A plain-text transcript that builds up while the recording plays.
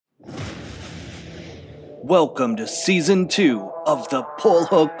Welcome to Season 2 of the Pull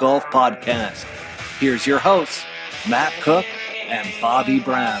Hook Golf Podcast. Here's your hosts, Matt Cook and Bobby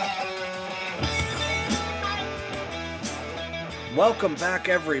Brown. Welcome back,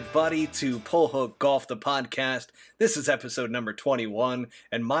 everybody, to Pull Hook Golf, the podcast. This is episode number 21,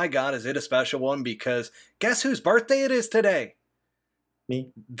 and my God, is it a special one because guess whose birthday it is today?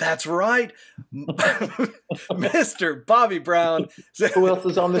 Me. That's right. Mr. Bobby Brown. Who else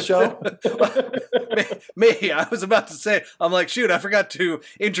is on the show? Me. I was about to say, I'm like, shoot, I forgot to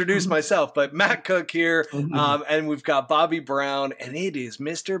introduce myself, but Matt Cook here, and we've got Bobby Brown, and it is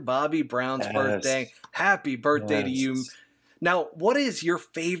Mr. Bobby Brown's birthday. Happy birthday to you. Now, what is your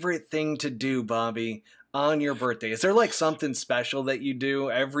favorite thing to do, Bobby, on your birthday? Is there like something special that you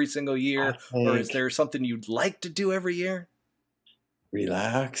do every single year, or is there something you'd like to do every year?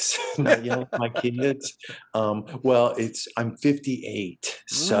 Relax, not yell at my kids. Well, I'm 58,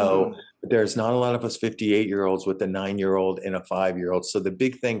 so there's not a lot of us 58-year-olds with a 9-year-old and a 5-year-old. So the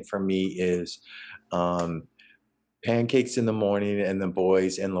big thing for me is pancakes in the morning and the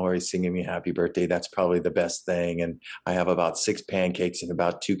boys and Lori singing me happy birthday. That's probably the best thing. And I have about 6 pancakes and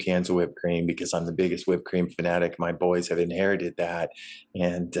about 2 cans of whipped cream because I'm the biggest whipped cream fanatic. My boys have inherited that.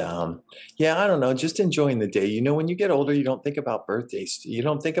 And I don't know, just enjoying the day. You know, when you get older, you don't think about birthdays. You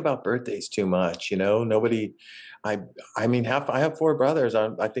don't think about birthdays too much. You know, I have 4 brothers.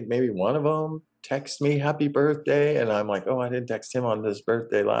 I think maybe one of them text me happy birthday, and I'm like, oh, I didn't text him on his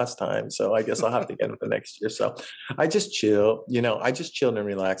birthday last time, so I guess I'll have to get him for next year. So I just chill, I just chill and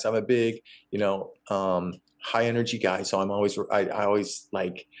relax. I'm a big, high energy guy, so I always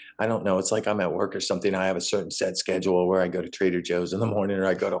like, I don't know, it's like I'm at work or something. I have a certain set schedule where I go to Trader Joe's in the morning, or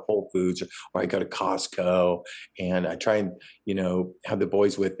I go to Whole Foods, or I go to Costco, and I try and have the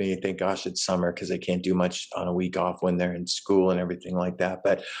boys with me. Thank gosh it's summer because they can't do much on a week off when they're in school and everything like that.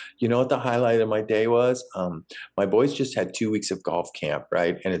 But you know what the highlight of my day was? My boys just had 2 weeks of golf camp,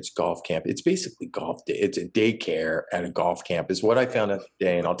 right? And it's golf camp. It's basically golf day. It's a daycare at a golf camp is what I found out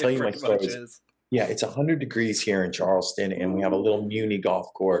today. And I'll tell you my stories. Yeah, it's 100 degrees here in Charleston, and we have a little muni golf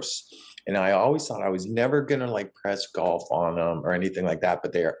course. And I always thought I was never going to like press golf on them or anything like that,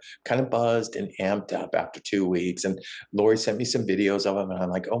 but they're kind of buzzed and amped up after 2 weeks. And Lori sent me some videos of them, and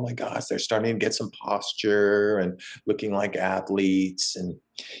I'm like, oh my gosh, they're starting to get some posture and looking like athletes. And,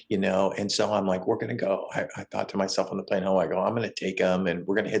 and so I'm like, we're going to go. I thought to myself on the plane, I'm going to take them and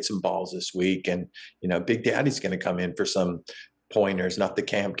we're going to hit some balls this week. And, Big Daddy's going to come in for some pointers, not the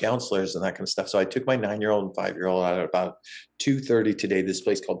camp counselors and that kind of stuff. So I took my 9-year-old and 5-year-old out at about 2:30 today. This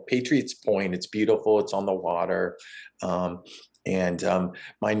place called Patriots Point. It's beautiful. It's on the water. My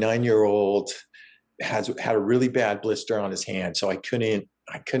 9-year-old had a really bad blister on his hand. So I couldn't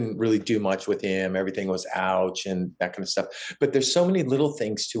really do much with him. Everything was ouch and that kind of stuff. But there's so many little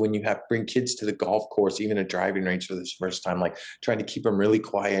things too when you bring kids to the golf course, even a driving range for this first time, like trying to keep them really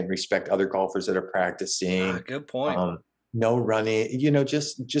quiet and respect other golfers that are practicing. Good point. No running,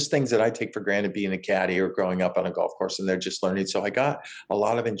 just things that I take for granted being a caddy or growing up on a golf course, and they're just learning. So I got a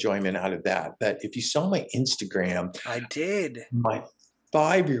lot of enjoyment out of that. But if you saw my Instagram, I did. My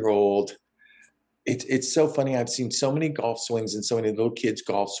 5-year-old, it's so funny. I've seen so many golf swings and so many little kids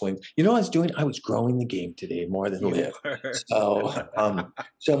golf swings. You know what I was doing? I was growing the game today more than LIV. So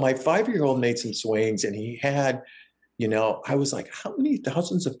my 5-year-old made some swings, and he had, I was like, how many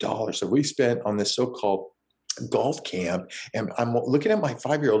thousands of dollars have we spent on this so-called golf camp? And I'm looking at my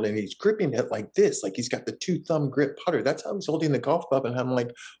 5-year-old, and he's gripping it like this, like he's got the 2-thumb grip putter. That's how he's holding the golf club. And I'm like,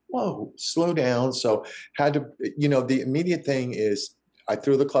 whoa, slow down. So had to, the immediate thing is I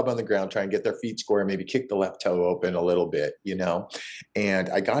threw the club on the ground, try and get their feet square, maybe kick the left toe open a little bit, and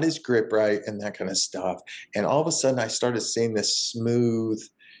I got his grip right and that kind of stuff. And all of a sudden I started seeing this smooth,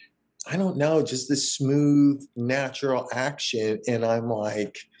 I don't know, just this smooth, natural action. And I'm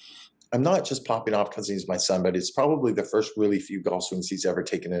like, I'm not just popping off because he's my son, but it's probably the first really few golf swings he's ever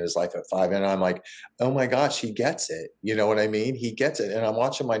taken in his life at 5. And I'm like, oh my gosh, he gets it. You know what I mean? He gets it. And I'm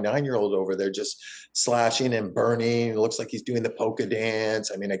watching my 9-year-old over there just slashing and burning. It looks like he's doing the polka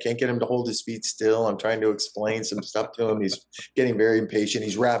dance. I mean, I can't get him to hold his feet still. I'm trying to explain some stuff to him. He's getting very impatient.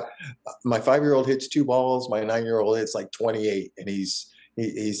 He's my 5-year-old hits 2 balls. My 9-year-old hits like 28. And he's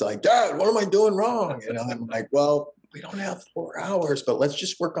like, Dad, what am I doing wrong? And I'm like, well, we don't have 4 hours, but let's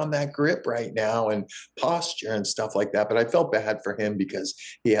just work on that grip right now and posture and stuff like that. But I felt bad for him because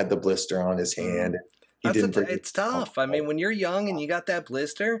he had the blister on his hand. It's tough. I mean, when you're young and you got that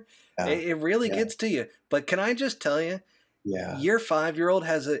blister, it really gets to you. But can I just tell you, your 5-year-old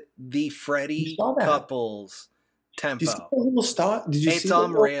has the Freddie Couples Do you see tempo. the little stop? Did you see It's the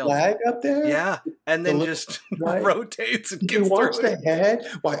little unreal. flag up there? Yeah, and then The just right? rotates and Did you gets watch through the it. head?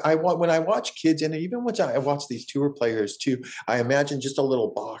 Why when I watch kids, and even when I watch these tour players too, I imagine just a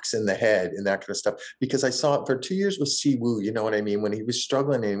little box in the head and that kind of stuff. Because I saw it for 2 years with Siwoo, you know what I mean? When he was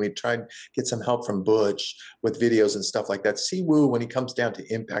struggling and we tried to get some help from Butch with videos and stuff like that. Siwoo, when he comes down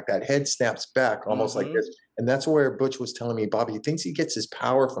to impact, that head snaps back almost like this. And that's where Butch was telling me, Bobby, he thinks he gets his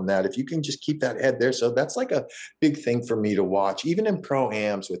power from that. If you can just keep that head there. So that's like a big thing for me to watch, even in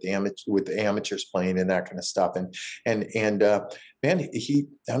pro-ams with amateurs playing and that kind of stuff. And man,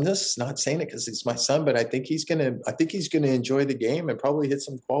 I'm just not saying it because he's my son, but I think he's gonna enjoy the game and probably hit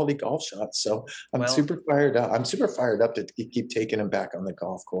some quality golf shots. So I'm super fired up. I'm super fired up to keep taking him back on the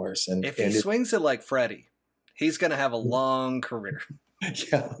golf course. And if he swings it like Freddie, he's gonna have a long career.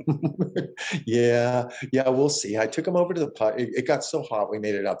 Yeah. Yeah. We'll see. I took him over to the putt. It got so hot. We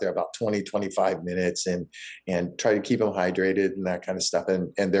made it out there about 20, 25 minutes and try to keep them hydrated and that kind of stuff.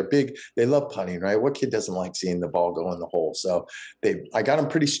 And they're big. They love putting, right? What kid doesn't like seeing the ball go in the hole? So I got them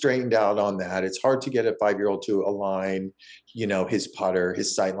pretty straightened out on that. It's hard to get a 5-year-old to align, his putter,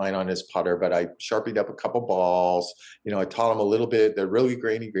 his sight line on his putter, but I sharpened up a couple balls. I taught them a little bit. They're really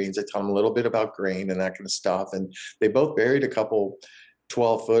grainy greens. I taught them a little bit about grain and that kind of stuff. And they both buried a couple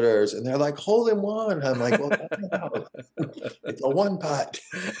 12-footers, and they're like, hole in one. I'm like, well, it's a one putt.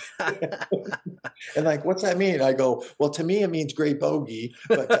 And like, what's that mean? I go, well, to me, it means great bogey,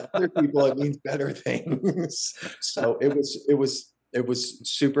 but to other people, it means better things. So it was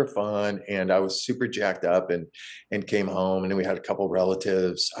super fun, and I was super jacked up and came home, and then we had a couple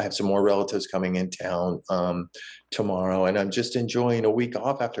relatives. I have some more relatives coming in town tomorrow, and I'm just enjoying a week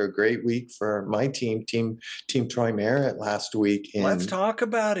off after a great week for my team Troy Merritt last week. And let's talk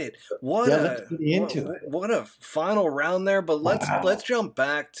about it. What a final round there, but let's jump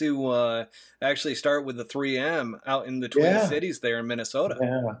back to actually start with the 3M out in the Twin Cities there in Minnesota.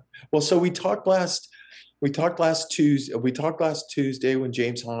 Yeah. Well, so we talked last Tuesday. We talked last Tuesday when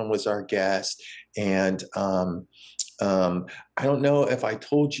James Hahn was our guest, and I don't know if I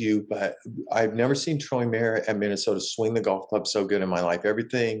told you, but I've never seen Troy Merritt at Minnesota swing the golf club so good in my life.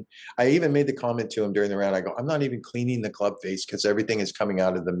 Everything. I even made the comment to him during the round. I go, I'm not even cleaning the club face because everything is coming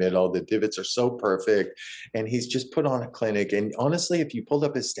out of the middle. The divots are so perfect, and he's just put on a clinic. And honestly, if you pulled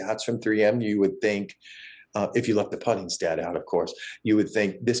up his stats from 3M, you would think, if you left the putting stat out, of course, you would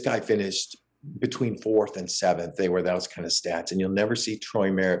think this guy finished between 4th and 7th. They were those kind of stats, and you'll never see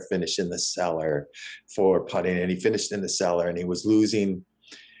Troy Merritt finish in the cellar for putting. And he finished in the cellar, and he was losing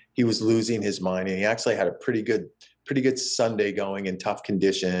his mind. And he actually had a pretty good Sunday going in tough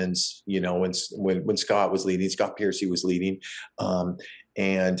conditions. When Scott was leading, Scott Piercy was leading.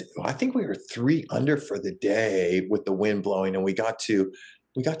 And I think we were 3 under for the day with the wind blowing, and we got to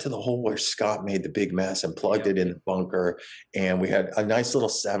the hole where Scott made the big mess and plugged it in the bunker. And we had a nice little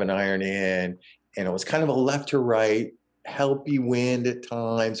 7-iron in, and it was kind of a left to right, helpy wind at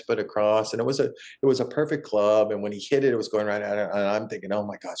times, but across. And it was a perfect club. And when he hit it, it was going right at it. And I'm thinking, oh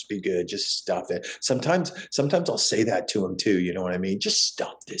my gosh, be good. Just stuff it. Sometimes I'll say that to him too. You know what I mean? Just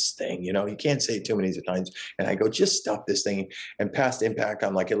stuff this thing. You can't say it too many times. And I go, just stuff this thing. And past impact,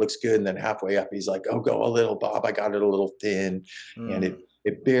 I'm like, it looks good. And then halfway up, he's like, oh, go a little, Bob. I got it a little thin. And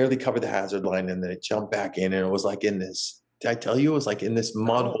it barely covered the hazard line, and then it jumped back in, and it was like in this, did I tell you it was like in this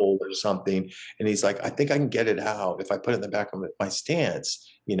mud hole or something? And he's like, I think I can get it out if I put it in the back of my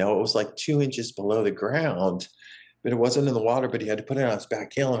stance. It was like 2 inches below the ground, but it wasn't in the water, but he had to put it on his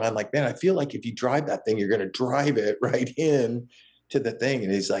back heel. And I'm like, man, I feel like if you drive that thing, you're going to drive it right in to the thing.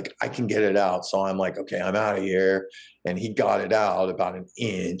 And he's like, I can get it out. So I'm like, okay, I'm out of here. And he got it out about an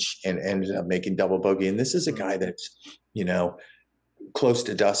inch and ended up making double bogey. And this is a guy that's, close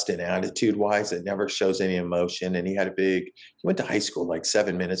to Dustin attitude wise, that never shows any emotion. And he went to high school like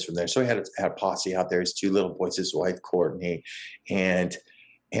 7 minutes from there. So he had a posse out there, his 2 little boys, his wife, Courtney,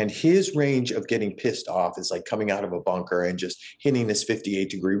 and his range of getting pissed off is like coming out of a bunker and just hitting this 58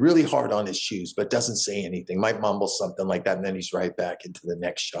 degree really hard on his shoes, but doesn't say anything, might mumble something like that. And then he's right back into the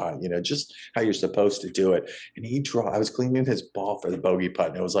next shot, just how you're supposed to do it. And I was cleaning his ball for the bogey putt,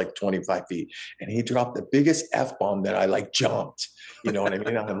 and it was like 25 feet. And he dropped the biggest F-bomb that I jumped. You know what I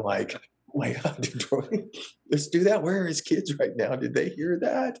mean? I'm like, oh my God, Detroit, let's do that. Where are his kids right now? Did they hear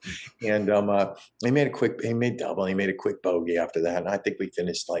that? And he made double. He made a quick bogey after that. And I think we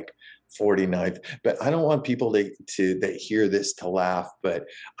finished like 49th. But I don't want people that hear this to laugh. But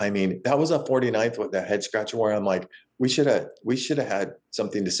I mean, that was a 49th with the head scratcher where I'm like, we should have had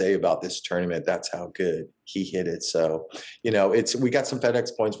something to say about this tournament. That's how good he hit it. So, we got some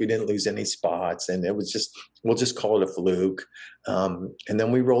FedEx points. We didn't lose any spots, and it was we'll just call it a fluke. And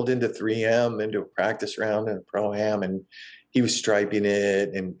then we rolled into 3M into a practice round, and the Pro-Am, and he was striping it,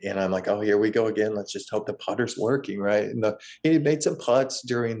 and I'm like, oh, here we go again. Let's just hope the putter's working, right? And he made some putts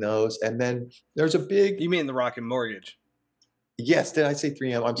during those, and then there's a big. You mean the Rocket Mortgage? Yes, did I say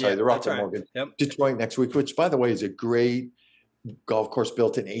 3M? I'm sorry, the Rocket Mortgage. Yep. Detroit next week, which, by the way, is a great golf course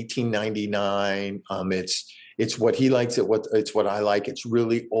built in 1899. It's what he likes. It's what I like. It's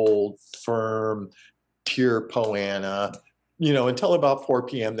really old, firm, pure Poana. Until about 4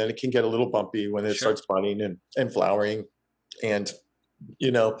 p.m. Then it can get a little bumpy when it starts budding and flowering. And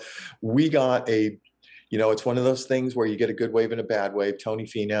we got it's one of those things where you get a good wave and a bad wave. Tony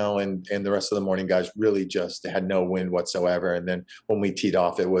Finau and the rest of the morning guys really just had no wind whatsoever. And then when we teed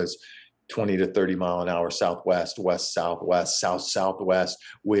off, it was 20 to 30 mile an hour southwest, west southwest, south southwest,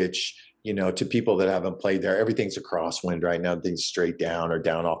 which, to people that haven't played there, everything's a crosswind right now. Things straight down or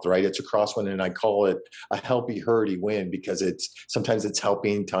down off the right. It's a crosswind, and I call it a helpy-hurdy wind because sometimes it's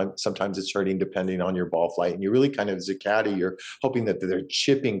helping, sometimes it's hurting depending on your ball flight. And you really kind of, as a caddy, you're hoping that they're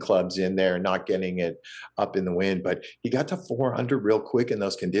chipping clubs in there and not getting it up in the wind. But he got to 4 under real quick in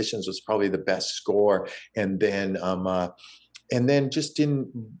those conditions, was probably the best score. And then just didn't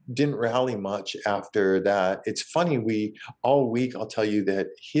rally much after that. It's funny, all week, I'll tell you that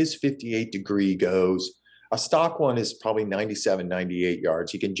his 58-degree goes, a stock one is probably 97, 98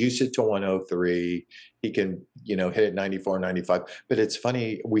 yards. He can juice it to 103. He can, hit it 94, 95. But it's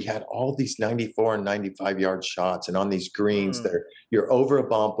funny, we had all these 94 and 95 yard shots, and on these greens you're over a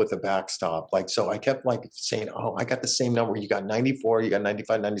bump with a backstop. So I kept saying, oh, I got the same number. You got 94, you got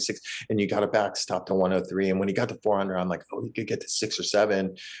 95, 96, and you got a backstop to 103. And when he got to 400, I'm like, oh, he could get to 6 or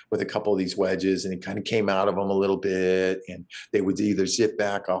 7 with a couple of these wedges. And he kind of came out of them a little bit, and they would either zip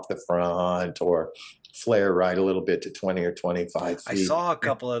back off the front or flare right a little bit to 20 or 25 feet. I saw a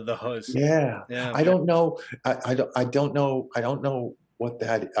couple of those. Yeah. I don't know. I don't know what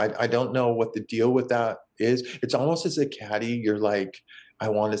that, I don't know what the deal with that is. It's almost as a caddy, you're like, I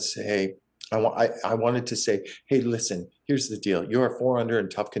wanted to say, hey, listen, here's the deal. You're 4 under in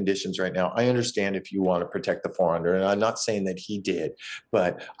tough conditions right now. I understand if you want to protect the 4 under, and I'm not saying that he did,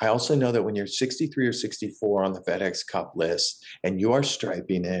 but I also know that when you're 63 or 64 on the Fedex Cup list and you are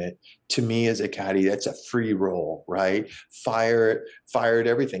striping it, to me as a caddy, that's a free roll, right? Fire at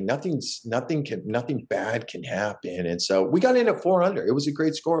everything. Nothing bad can happen. And so we got in at 4 under. It was a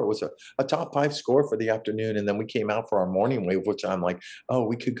great score. It was a top 5 score for the afternoon. And then we came out for our morning wave, which I'm like, oh,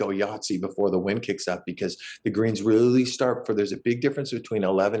 we could go Yahtzee before the wind kicks up, because the greens really start there's a big difference between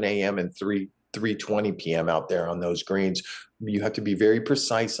 11 a.m. and 3:20 p.m. out there on those greens. You have to be very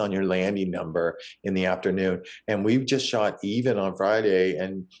precise on your landing number in the afternoon. And we just shot even on Friday,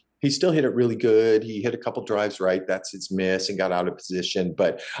 and he still hit it really good. He hit a couple drives right. That's his miss, and got out of position.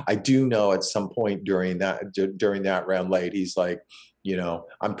 But I do know at some point during that round late, he's like,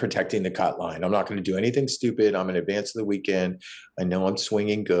 I'm protecting the cut line. I'm not going to do anything stupid. I'm in advance of the weekend. I know I'm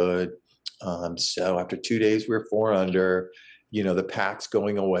swinging good. So after 2 days, we're 4 under. The pack's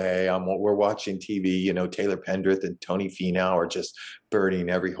going away. We're watching TV. Taylor Pendrith and Tony Finau are just birding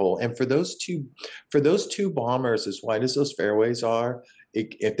every hole. And for those two bombers, as wide as those fairways are,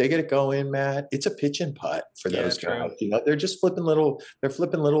 if they get it going, Matt, it's a pitch and putt for those guys. They're just flipping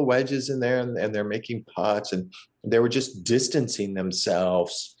little wedges in there, and they're making putts, and they were just distancing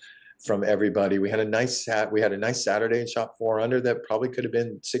themselves from everybody. We had a nice Saturday and shot 4 under that probably could have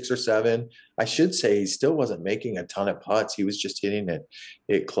been 6 or 7. I should say he still wasn't making a ton of putts. He was just hitting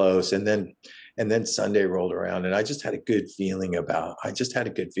it close. And then Sunday rolled around, and I just had a good feeling about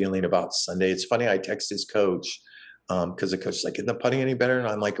Sunday. It's funny, I texted his coach because the coach is like, isn't the putting any better? And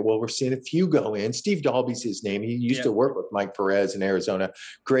I'm like, well, we're seeing a few go in. Steve Dalby's his name. He used to work with Mike Perez in Arizona.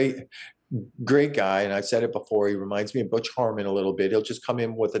 Great guy. And I've said it before, he reminds me of Butch Harmon a little bit. He'll just come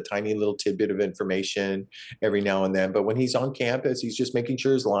in with a tiny little tidbit of information every now and then. But when he's on campus, he's just making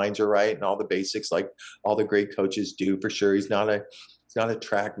sure his lines are right and all the basics like all the great coaches do, for sure. He's not a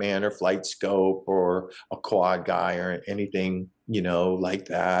track man or flight scope or a quad guy or anything, like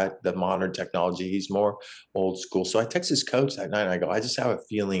that, the modern technology. He's more old school. So I text his coach that night and I go, I just have a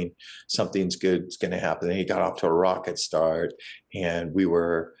feeling something's good is going to happen. And he got off to a rocket start, and we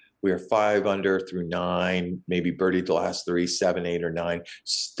were 5 under through 9, maybe birdied the last 3, 7, 8, or 9,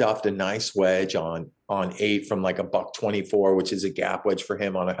 stuffed a nice wedge on 8 from like a $124, which is a gap wedge for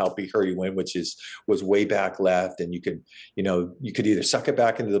him on a hurdy wind, which was way back left. And you could either suck it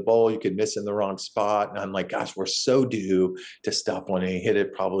back into the bowl, you could miss in the wrong spot. And I'm like, gosh, we're so due to stuff one. And he hit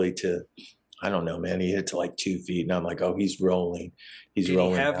it probably to, I don't know, man, he hit it to like 2 feet. And I'm like, oh, he's rolling. He's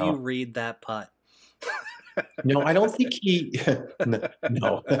rolling. Have you read that putt? No, I don't think he.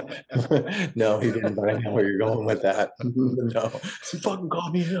 No, no, he didn't. But I know where you're going with that. No, he fucking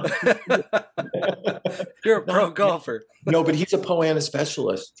called me. You're a pro No, golfer. no, but he's a Poana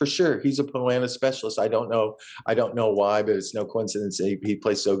specialist for sure. He's a Poana specialist. I don't know why, but it's no coincidence. He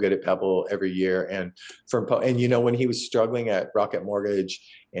plays so good at Pebble every year. And when he was struggling at Rocket Mortgage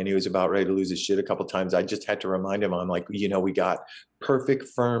and he was about ready to lose his shit a couple of times, I just had to remind him. I'm like, we got perfect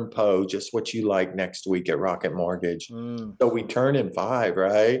firm Poe, just what you like next week at Rocket Mortgage. So we turned in 5,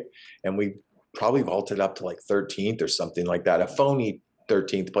 right? And we probably vaulted up to like 13th or something like that. A phony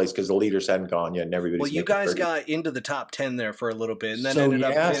 13th place because the leaders hadn't gone yet and everybody's. Well, you guys got into the top 10 there for a little bit and then ended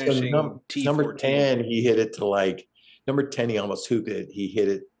up finishing T14. Number 10, he hit it to like number 10. He almost hooped it. He hit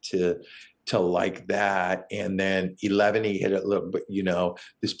it to like that, and then 11 he hit it a little bit.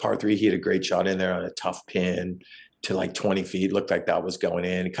 This par 3 he hit a great shot in there on a tough pin to like 20 feet. Looked like that was going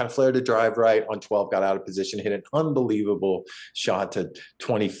in. He kind of flared a drive right on 12, got out of position, hit an unbelievable shot to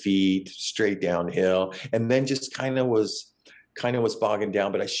 20 feet straight downhill, and then just kind of was bogging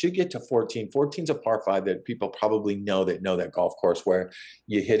down. But I should get to 14. 14's a par 5 that people probably know that golf course where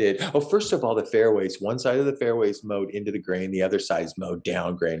you hit it. Oh, first of all, the fairways, one side of the fairways mowed into the grain, the other side is mowed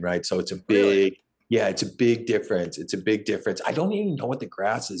down grain, right? So it's a big, yeah, it's a big difference. It's a big difference. I don't even know what the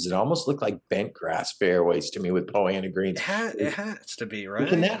grass is. It almost looked like bent grass fairways to me with Poana greens. It has to be, right?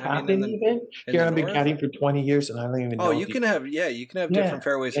 Can that happen even? Here, I've been caddying for 20 years and I don't even know. Oh, you can have different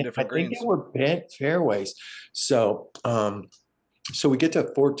fairways and different greens. I think they were bent fairways. So, so we get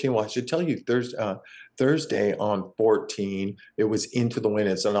to 14. Well, I should tell you, Thursday on 14, it was into the wind.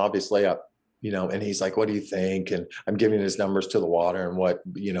 It's an obvious layup, and he's like, what do you think? And I'm giving his numbers to the water and what,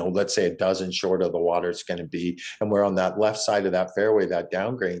 let's say a dozen short of the water it's going to be. And we're on that left side of that fairway, that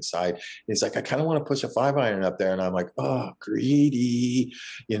downgrade side. And he's like, I kind of want to push a 5-iron up there. And I'm like, oh, greedy.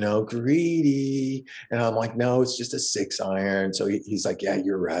 And I'm like, no, it's just a 6-iron. So he's like, yeah,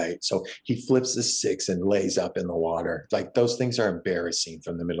 you're right. So he flips the 6 and lays up in the water. Like those things are embarrassing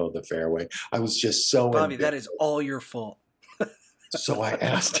from the middle of the fairway. I was just so Bobby, that is all your fault. So I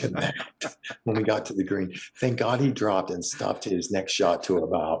asked him that when we got to the green. Thank God he dropped and stopped his next shot to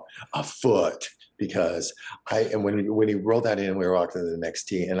about a foot, because when he rolled that in, we were walking to the next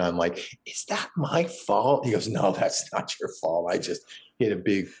tee, and I'm like, is that my fault? He goes, no, that's not your fault. I just hit a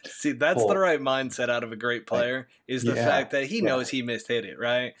big. See, that's the right mindset out of a great player, is the fact that he knows he mishit it,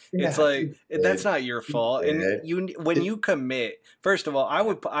 right? Yeah, it's like, that's not your fault. And when you commit, first of all, I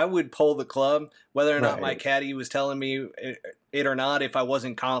would pull the club, whether or not my caddy was telling me it or not, if I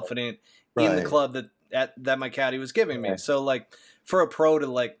wasn't confident in the club that my caddy was giving me. So like for a pro to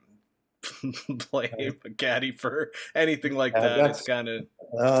like blame a caddy for anything like that, it's kind of.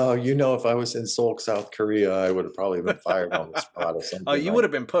 Oh, if I was in Seoul, South Korea, I would have probably been fired on the spot or something. Oh, you would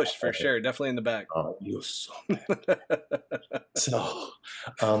have been pushed for sure, definitely in the back. Oh, you were so bad.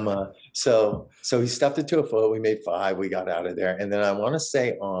 So he stuffed it to a foot. We made 5. We got out of there, and then I want to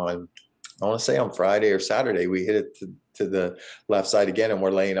say on Friday or Saturday, we hit it to the left side again, and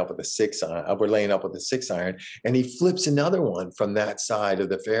we're laying up with a 6-iron. We're laying up with a 6-iron, and he flips another one from that side of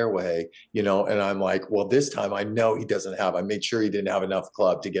the fairway, and I'm like, well, this time I know he doesn't have. I made sure he didn't have enough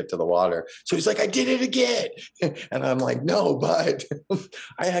club to get to the water. So he's like, I did it again, and I'm like, no, but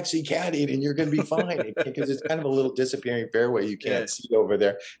I actually caddied, and you're going to be fine, because it's kind of a little disappearing fairway you can't see over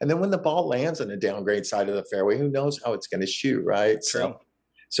there. And then when the ball lands on the downgrade side of the fairway, who knows how it's going to shoot, right? True.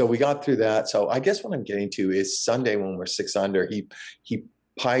 So we got through that. So I guess what I'm getting to is Sunday when we're 6 under, he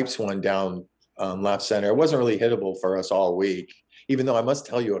pipes one down left center. It wasn't really hittable for us all week, even though I must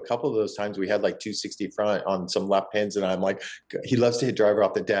tell you, a couple of those times we had like 260 front on some left pins, and I'm like, he loves to hit driver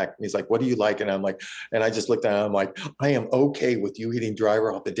off the deck. And he's like, what do you like? And I'm like, and I just looked at him, I'm like, I am okay with you hitting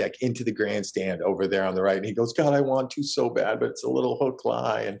driver off the deck into the grandstand over there on the right. And he goes, God, I want to so bad, but it's a little hook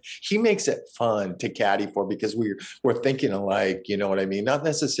lie. And he makes it fun to caddy for, because we're thinking alike, you know what I mean? Not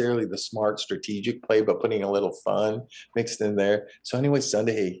necessarily the smart strategic play, but putting a little fun mixed in there. So anyway,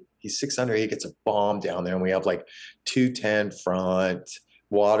 Sunday, he's 6 under, he gets a bomb down there, and we have like 210 front.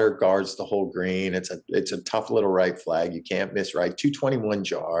 Water guards the whole green. It's a tough little right flag. You can't miss right. 221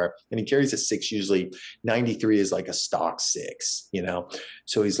 jar, and he carries a 6. Usually 93 is like a stock 6,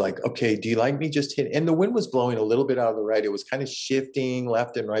 So he's like, okay, do you like me just hit? And the wind was blowing a little bit out of the right. It was kind of shifting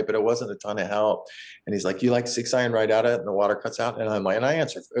left and right, but it wasn't a ton of help. And he's like, you like 6-iron right at it, and the water cuts out. And I'm like, and I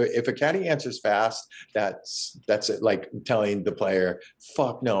answer, if a caddy answers fast, that's it, like telling the player,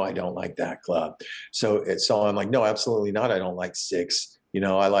 fuck no, I don't like that club. So I'm like, no, absolutely not. I don't like 6. He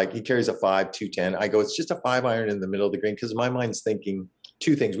carries a 5, 210. I go, it's just a 5-iron in the middle of the green, because my mind's thinking,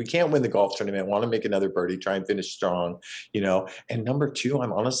 two things. We can't win the golf tournament, want to make another birdie, try and finish strong, you know. And number two,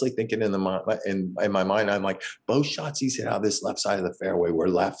 I'm honestly thinking in my mind, I'm like, both shots he's hit out this left side of the fairway were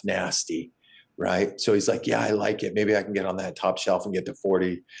left nasty. Right. So he's like, yeah, I like it. Maybe I can get on that top shelf and get to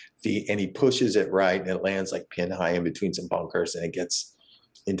 40 feet. And he pushes it right, and it lands like pin high in between some bunkers, and it gets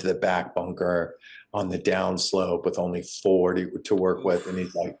into the back bunker on the down slope with only 40 to work with. And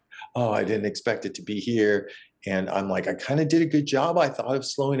he's like, oh, I didn't expect it to be here. And I'm like, I kind of did a good job. I thought of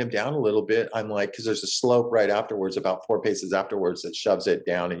slowing him down a little bit. I'm like, because there's a slope right afterwards, about 4 paces afterwards, that shoves it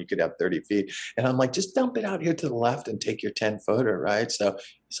down and you could have 30 feet. And I'm like, just dump it out here to the left and take your 10-footer, right? So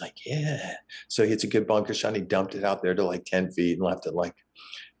he's like, yeah. So he hits a good bunker shot. And he dumped it out there to like 10 feet and left it like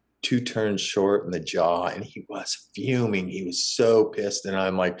 2 turns short in the jaw, and he was fuming. He was so pissed. And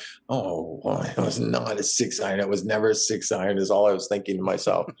I'm like, oh, well, it was not a 6-iron. It was never a 6-iron, is all I was thinking to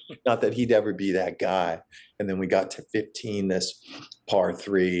myself. Not that he'd ever be that guy. And then we got to 15, this par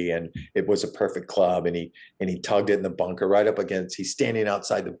 3, and it was a perfect club. And he tugged it in the bunker right up against. He's standing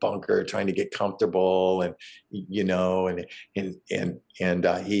outside the bunker trying to get comfortable, and you know, and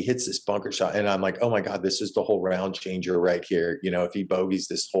he hits this bunker shot, and I'm like, oh my God, this is the whole round changer right here. You know, if he bogeys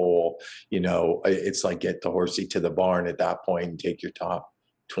this hole, you know, it's like get the horsey to the barn at that point and take your top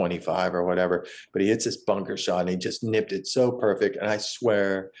 25 or whatever. But he hits this bunker shot, and he just nipped it so perfect. And I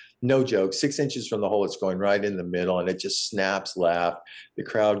swear, no joke, 6 inches from the hole, it's going right in the middle, and it just snaps left. The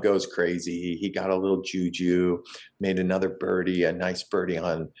crowd goes crazy. He got a little juju, made another birdie, a nice birdie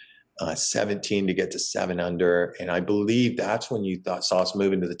on 17 to get to 7 under. And I believe that's when you saw us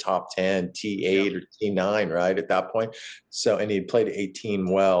move into the top 10, T8 or T9, right, at that point. So, and he played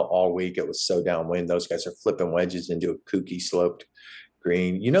 18 well all week. It was so downwind. Those guys are flipping wedges into a kooky sloped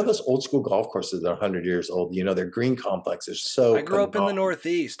green. You know, those old school golf courses that are 100 years old, you know, their green complexes are so I grew up in the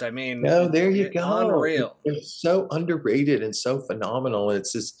Northeast. I mean, no, there you go. Unreal. It's so underrated and so phenomenal.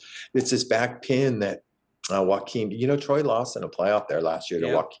 It's this back pin that Joaquin, you know, Troy lost in a playoff there last year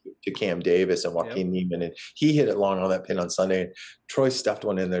to Cam Davis and Joaquin Neiman, and he hit it long on that pin on Sunday. And Troy stuffed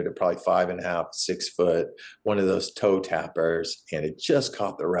one in there to probably 5.5, 6 foot, one of those toe tappers, and it just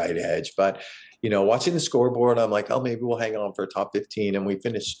caught the right edge. But you know, watching the scoreboard, I'm like, oh, maybe we'll hang on for a top 15, and we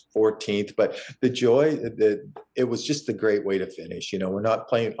finished 14th. But the joy, it was just the great way to finish. You know, we're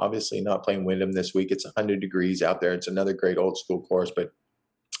obviously not playing Wyndham this week. It's 100 degrees out there. It's another great old school course, but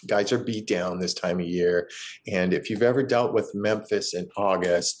guys are beat down this time of year. And if you've ever dealt with Memphis in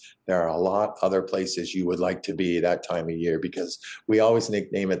August, there are a lot other places you would like to be that time of year, because we always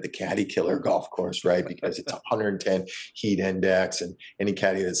nickname it the Caddie Killer golf course, right? Because it's 110 heat index, and any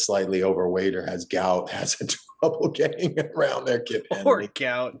caddy that's slightly overweight or has gout has a trouble getting around there. Kip Henley. Or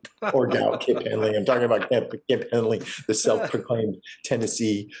gout. Or gout, Kip Henley. I'm talking about Kip Henley, the self-proclaimed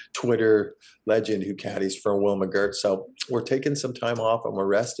Tennessee Twitter legend who caddies for Will McGirt. So we're taking some time off and we're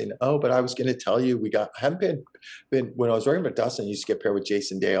resting. Oh, but I was going to tell you, I haven't been when I was working with Dustin, I used to get paired with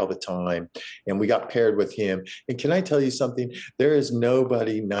Jason Day all the time, and we got paired with him. And can I tell you something? There is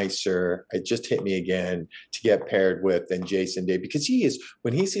nobody nicer. It just hit me again to get paired with than Jason Day, because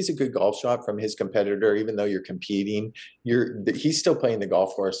when he sees a good golf shot from his competitor, even though you're competing, he's still playing the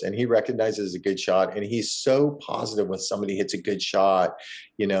golf course, and he recognizes a good shot, and he's so positive when somebody hits a good shot,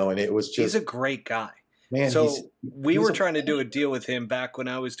 you know. And it was just, he's a great guy. Man, so we were trying to do a deal with him back when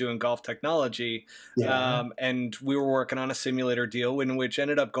I was doing golf technology, and we were working on a simulator deal, which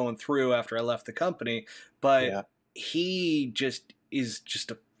ended up going through after I left the company. But he just is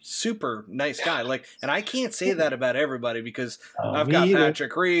just a super nice guy. Like, and I can't say that about everybody, because I've got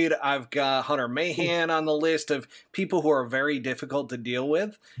Patrick Reed, I've got Hunter Mahan on the list of people who are very difficult to deal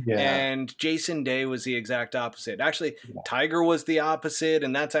with. And Jason Day was the exact opposite. Actually, Tiger was the opposite,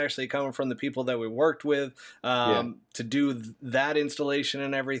 and that's actually coming from the people that we worked with to do that installation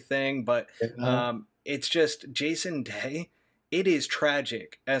and everything. But it's just Jason Day. It is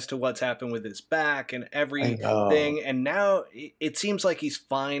tragic as to what's happened with his back and everything. And now it seems like he's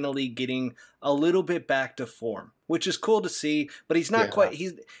finally getting a little bit back to form, which is cool to see. But he's not quite,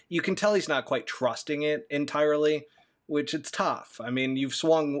 you can tell he's not quite trusting it entirely, which it's tough. I mean, you've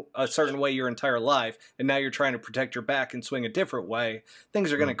swung a certain way your entire life, and now you're trying to protect your back and swing a different way.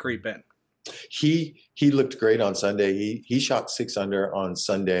 Things are going to creep in. He looked great on Sunday. He shot 6 under on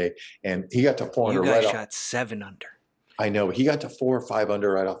Sunday, and he got to 4 under. You guys shot 7 under. I know, but he got to 4 or 5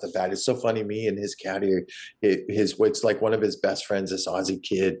 under right off the bat. It's so funny. Me and his caddy, it's like one of his best friends, this Aussie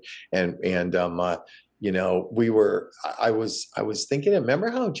kid, and you know, I was thinking,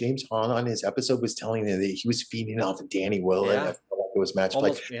 remember how James Hahn on his episode was telling me that he was feeding off of Danny Willett? I felt like it was match play.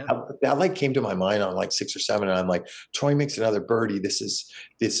 Almost, yeah. That like came to my mind on like 6 or 7, and I'm like, Troy makes another birdie. This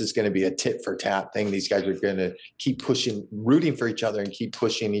is going to be a tit for tat thing. These guys are going to keep pushing, rooting for each other and keep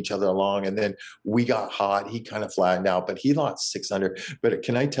pushing each other along. And then we got hot. He kind of flattened out, but he lost 6 under. But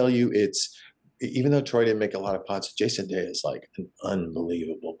can I tell you, it's, even though Troy didn't make a lot of putts, Jason Day is like an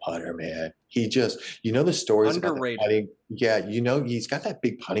unbelievable putter, man. He just, the stories underrated. About the putting. Yeah, he's got that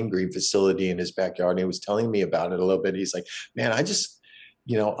big putting green facility in his backyard. And he was telling me about it a little bit. He's like, man, I just,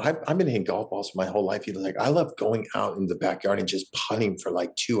 I've been hitting golf balls my whole life. He's like, I love going out in the backyard and just putting for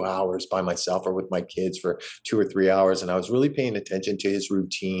like 2 hours by myself or with my kids for 2 or 3 hours. And I was really paying attention to his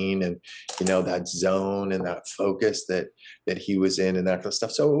routine and, that zone and that focus that he was in and that kind of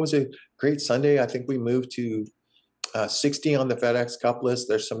stuff. So it was a great Sunday. I think we moved to 60 on the Fedex Cup list.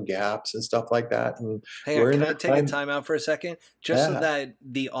 There's some gaps and stuff like that. And hang on, can I take a time out for a second? Just so that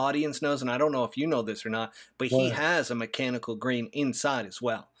the audience knows, and I don't know if you know this or not, but he has a mechanical green inside as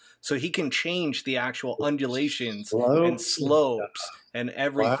well. So he can change the actual undulations and slopes and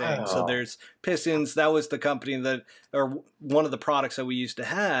everything. Wow. So there's Pistons. That was the company that, or one of the products that we used to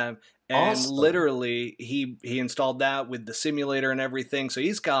have. And literally he installed that with the simulator and everything. So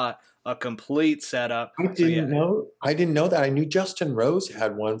he's got a complete setup. I didn't know that. I knew Justin Rose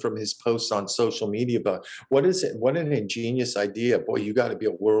had one from his posts on social media, but what is it? What an ingenious idea. Boy, you got to be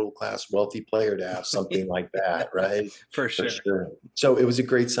a world-class wealthy player to have something like that, right? For sure. So it was a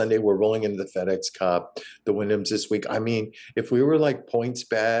great Sunday. We're rolling into the FedEx Cup, the Wyndhams this week. I mean, if we were like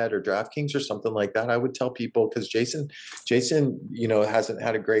PointsBet or DraftKings or something like that, I would tell people, because Jason, hasn't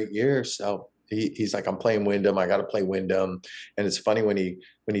had a great year. So he's like, I'm playing Wyndham. I got to play Wyndham. And it's funny when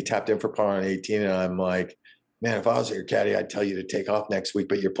he tapped in for par on 18, and I'm like, man, if I was your caddy, I'd tell you to take off next week,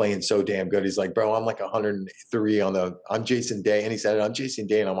 but you're playing so damn good. He's like, bro, I'm like 103 I'm Jason Day. And he said, I'm Jason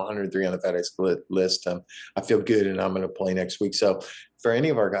Day and I'm 103 on the FedEx list. I feel good and I'm going to play next week. So for any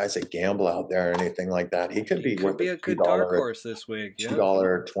of our guys that gamble out there or anything like that, he could be a good dark horse this week. $2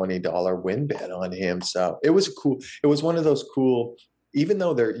 or $20 win bet on him. So it was one of those cool, even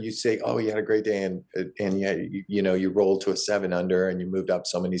though you say, oh, you had a great day and you rolled to a 7 under and you moved up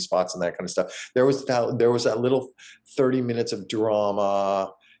so many spots and that kind of stuff. There was that little 30 minutes of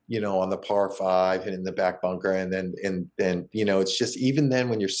drama, on the par 5 hitting the back bunker. And then, it's just, even then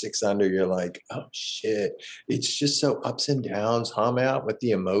when you're 6 under, you're like, oh shit, it's just so ups and downs, hum out with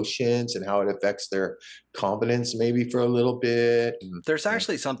the emotions and how it affects their confidence maybe for a little bit. There's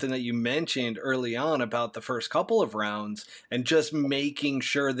actually something that you mentioned early on about the first couple of rounds and just making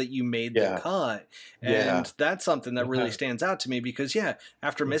sure that you made the cut. And that's something that really stands out to me because,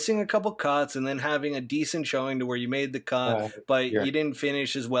 after missing a couple cuts and then having a decent showing to where you made the cut, but you didn't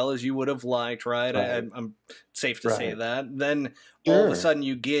finish as well as you would have liked, right? I'm safe to say that. Then all of a sudden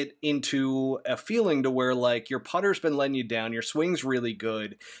you get into a feeling to where like your putter's been letting you down, your swing's really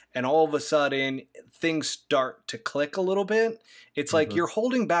good, and all of a sudden things start to click a little bit. It's like you're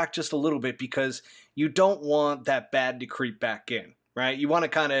holding back just a little bit because you don't want that bad to creep back in, right? You want to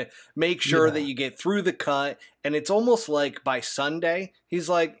kind of make sure that you get through the cut, and it's almost like by Sunday he's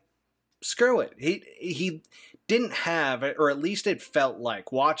like, screw it. He didn't have, or at least it felt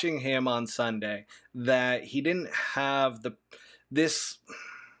like watching him on Sunday, that he didn't have this,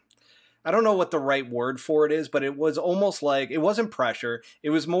 I don't know what the right word for it is, but it was almost like, it wasn't pressure. It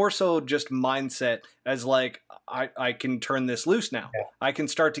was more so just mindset as like, I can turn this loose now. Yeah. I can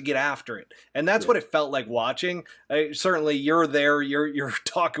start to get after it. And that's what it felt like watching. Certainly you're there, you're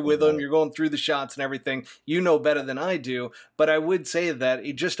talking with him, you're going through the shots and everything. You know better than I do. But I would say that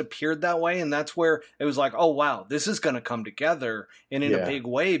it just appeared that way. And that's where it was like, oh, wow, this is going to come together and in a big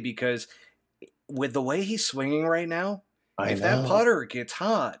way, because with the way he's swinging right now, if that putter gets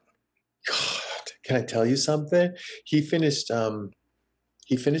hot. God, can I tell you something? He finished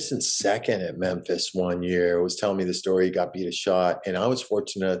in second at Memphis one year. He was telling me the story. He got beat a shot, and I was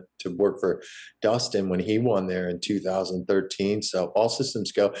fortunate to work for Dustin when he won there in 2013. So all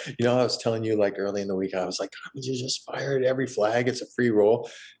systems go. I was telling you like early in the week, I was like, God, would you just fire at every flag? It's a free roll.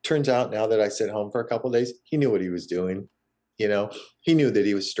 Turns out now that I sit home for a couple of days, he knew what he was doing. He knew that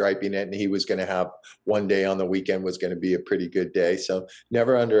he was striping it and he was going to have one day on the weekend was going to be a pretty good day. So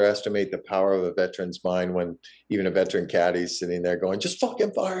never underestimate the power of a veteran's mind when even a veteran caddy is sitting there going, just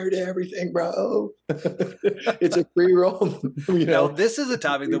fucking fire to everything, bro. It's a free roll. Now, this is a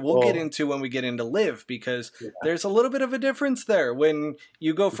topic that we'll get into when we get into LIV, because there's a little bit of a difference there when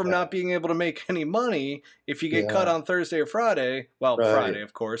you go from not being able to make any money if you get cut on Thursday or Friday. Well, Friday,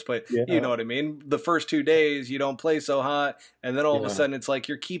 of course, but you know what I mean? The first 2 days you don't play so hot, and then all of a sudden it's like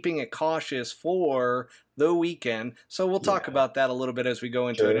you're keeping it cautious for the weekend. So we'll talk about that a little bit as we go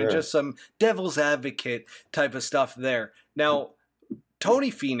into it, and just some devil's advocate type of stuff there. Now,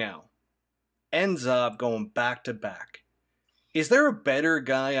 Tony Finau ends up going back to back. Is there a better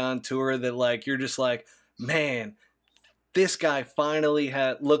guy on tour that like you're just like, man, this guy finally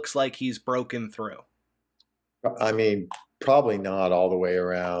looks like he's broken through? I mean, probably not all the way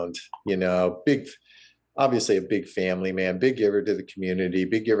around. You know, obviously a big family man, big giver to the community,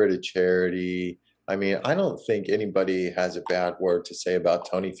 big giver to charity. I mean, I don't think anybody has a bad word to say about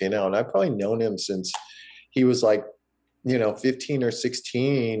Tony Finau, and I've probably known him since he was like, 15 or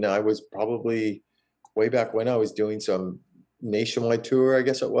 16. I was probably way back when I was doing some nationwide tour, I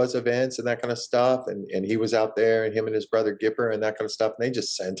guess it was, events and that kind of stuff. And he was out there, and him and his brother Gipper and that kind of stuff. And they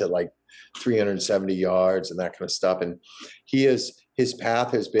just sent it like 370 yards and that kind of stuff. And his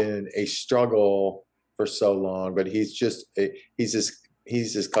path has been a struggle for so long, but he's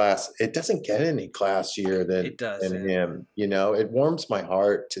his class. It doesn't get any classier than him. It warms my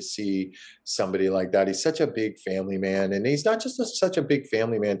heart to see somebody like that. He's such a big family man, and he's not just such a big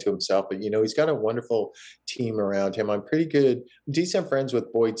family man to himself, but he's got a wonderful team around him. I'm decent friends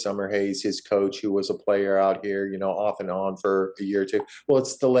with Boyd Summerhays, his coach, who was a player out here, off and on for a year or two. Well,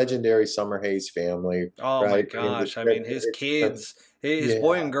 it's the legendary Summerhays family. Oh right? My gosh. I mean, his kids, his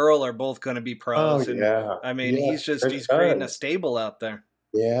boy and girl are both going to be pros. Oh, yeah. I mean, he's creating a stable out there.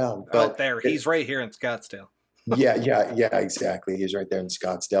 Yeah. Out there. He's right here in Scottsdale. yeah, exactly. He's right there in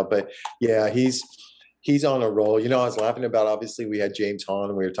Scottsdale. But yeah, he's on a roll. I was laughing about, obviously we had James Hahn,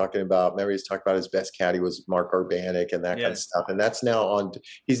 and we were talking about, remember he's talking about his best caddy was Mark Urbanic and that kind of stuff. And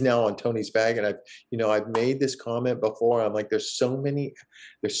he's now on Tony's bag. And I've made this comment before. I'm like, there's so many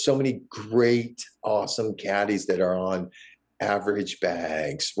great, awesome caddies that are on average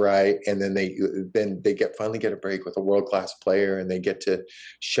bags, right? And then they finally get a break with a world-class player, and they get to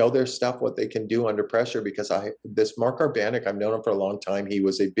show their stuff, what they can do under pressure. Because this Mark Urbanic, I've known him for a long time. He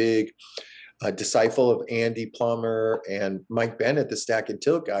was a big disciple of Andy Plummer and Mike Bennett, the stack and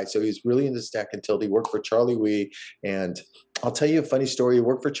tilt guy. So he's really into stack and tilt. He worked for Charlie Wee, and I'll tell you a funny story. He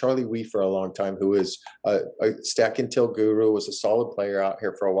worked for Charlie Wee for a long time, who is a stack and tilt guru, was a solid player out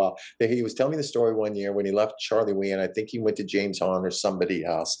here for a while. He was telling me the story one year when he left Charlie Wee, and I think he went to James Hahn or somebody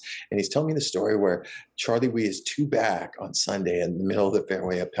else. And he's telling me the story where Charlie Wee is 2 back on Sunday in the middle of the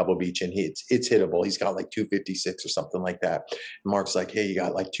fairway at Pebble Beach, and it's hittable. He's got like 256 or something like that. And Mark's like, hey, you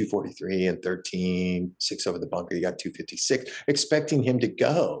got like 243 and 13, 6 over the bunker. You got 256, expecting him to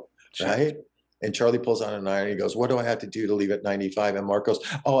go, right? And Charlie pulls on an iron. He goes, what do I have to do to leave at 95? And Mark goes,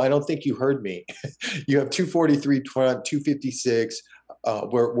 oh, I don't think you heard me. You have 243, 256.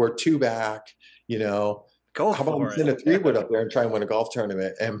 We're 2 back, Go How about we send a 3-wood up there and try and win a golf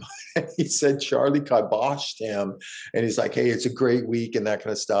tournament? And he said Charlie kiboshed him. And he's like, hey, it's a great week and that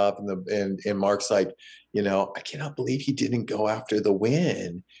kind of stuff. And Mark's like, I cannot believe he didn't go after the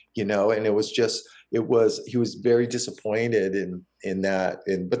win, and it was just, he was very disappointed in that.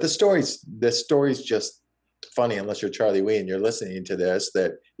 But the story's just funny, unless you're Charlie Wee and you're listening to this,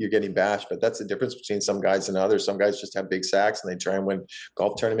 that you're getting bashed. But that's the difference between some guys and others. Some guys just have big sacks and they try and win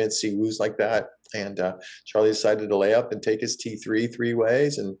golf tournaments, see woos like that. And Charlie decided to lay up and take his T3 3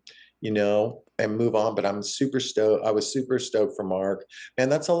 ways and move on. But I'm super stoked. I was super stoked for Mark.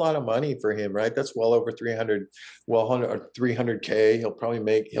 And that's a lot of money for him, right? That's well over 300K. He'll probably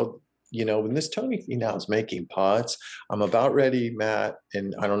when this Tony Finau is making putts, I'm about ready, Matt,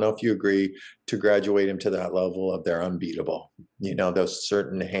 and I don't know if you agree, to graduate him to that level of they're unbeatable. Those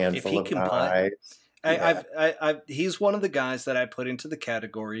certain handful of guys. He's one of the guys that I put into the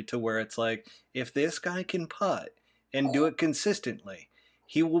category to where it's like, if this guy can putt and do it consistently,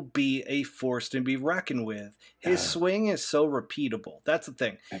 he will be a force to be reckoned with. His swing is so repeatable. That's the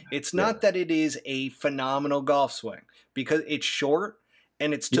thing. It's not that it is a phenomenal golf swing, because it's short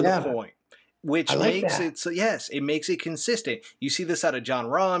and it's to the point, which makes it, it makes it consistent. You see this out of John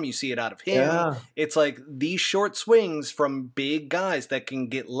Rahm. You see it out of him. Yeah. It's like these short swings from big guys that can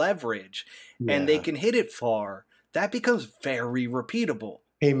get leverage and they can hit it far. That becomes very repeatable.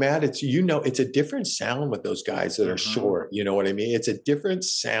 Hey, Matt, it's a different sound with those guys that are short. You know what I mean? It's a different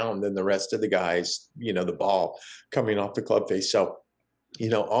sound than the rest of the guys, the ball coming off the club face. So,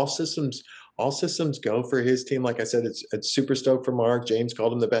 all systems go for his team. Like I said, it's super stoked for Mark. James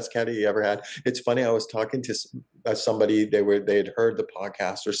called him the best caddy he ever had. It's funny. I was talking to somebody, they had heard the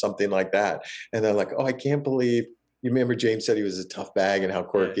podcast or something like that. And they're like, oh, I can't believe, you remember James said he was a tough bag and how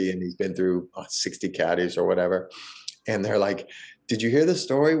quirky and he's been through 60 caddies or whatever. And they're like, did you hear the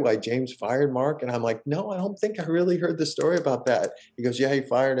story why James fired Mark? And I'm like, no, I don't think I really heard the story about that. He goes, yeah, he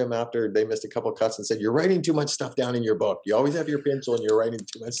fired him after they missed a couple cuts and said, you're writing too much stuff down in your book. You always have your pencil and you're writing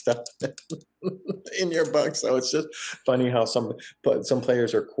too much stuff in your book. So it's just funny how some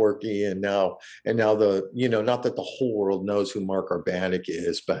players are quirky, and now the, not that the whole world knows who Mark Urbanek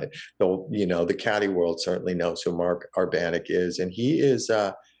is, but the caddy world certainly knows who Mark Urbanek is. And he is,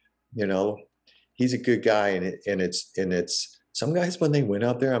 he's a good guy, and it's some guys, when they win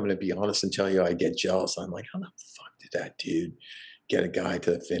out there, I'm going to be honest and tell you, I get jealous. I'm like, how the fuck did that dude get a guy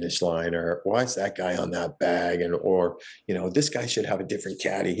to the finish line? Or why is that guy on that bag? And, or, this guy should have a different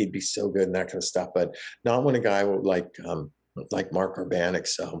caddy. He'd be so good and that kind of stuff. But not when a guy like Mark Urbanek.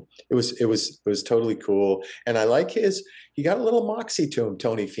 So it was totally cool. And I like he got a little moxie to him,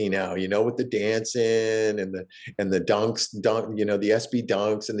 Tony Finau, with the dancing and the dunks, the SB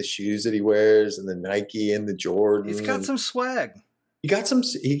dunks and the shoes that he wears and the Nike and the Jordan. He's got some swag.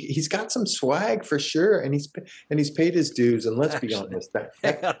 He's got some swag for sure, and he's paid his dues. And let's be honest.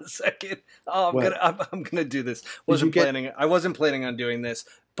 Hang on a second. Oh, I'm gonna do this. I wasn't planning on doing this,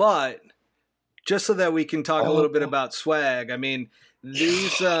 but just so that we can talk a little bit about swag. I mean,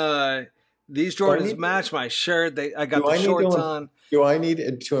 these Jordans match my shirt. I got the shorts on. Do I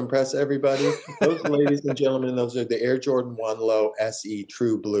need to impress everybody? Those, ladies and gentlemen, those are the Air Jordan 1 Low SE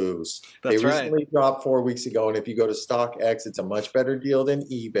True Blues. They recently dropped 4 weeks ago, and if you go to StockX, it's a much better deal than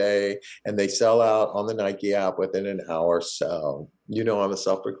eBay, and they sell out on the Nike app within an hour. So, I'm a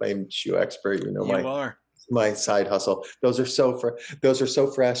self-proclaimed shoe expert. You are. My side hustle. Those are so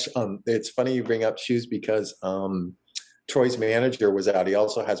fresh. It's funny you bring up shoes because Troy's manager was out. He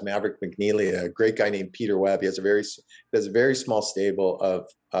also has Maverick McNeely, a great guy named Peter Webb. He has a very small stable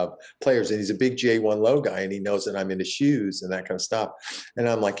of players, and he's a big J1 Low guy, and he knows that I'm into shoes and that kind of stuff. And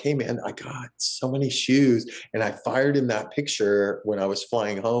I'm like, hey man, I got so many shoes. And I fired him that picture when I was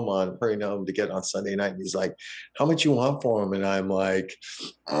hurrying home to get on Sunday night. And he's like, how much you want for him? And I'm like,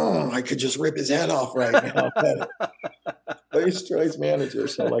 oh, I could just rip his head off right now. But he's Troy's manager,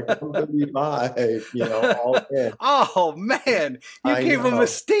 so like $135, all in. Oh man, you gave him a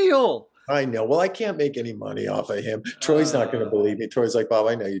steal. I know. Well, I can't make any money off of him. Troy's not going to believe me. Troy's like, Bob,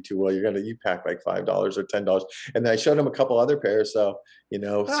 I know you too well. You pack like $5 or $10. And then I showed him a couple other pairs. So,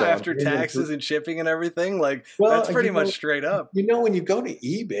 so after taxes and shipping and everything, that's pretty much straight up. When you go to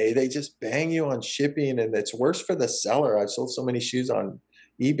eBay, they just bang you on shipping, and it's worse for the seller. I've sold so many shoes on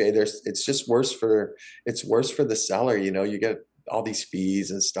eBay. It's worse for the seller. You get all these fees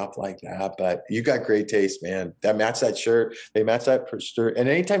and stuff like that, but you got great taste, man. That match that shirt. They match that shirt. And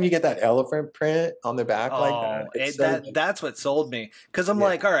anytime you get that elephant print on the back like that, that's what sold me. Because I'm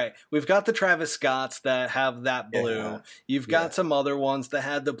like, all right, we've got the Travis Scotts that have that blue. Yeah. You've got some other ones that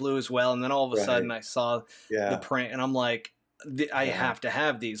had the blue as well. And then all of a sudden I saw the print, and I'm like, I have to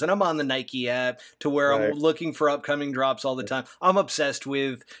have these. And I'm on the Nike app to where I'm looking for upcoming drops all the time. I'm obsessed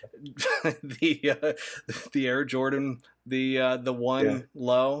with the Air Jordan, the 1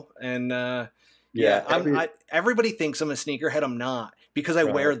 Low. And everybody thinks I'm a sneakerhead. I'm not, because I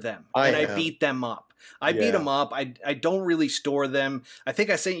wear them and I beat them up. I beat them up. I don't really store them. I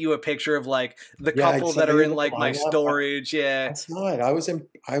think I sent you a picture of the couple that are in my storage. Yeah, that's not. I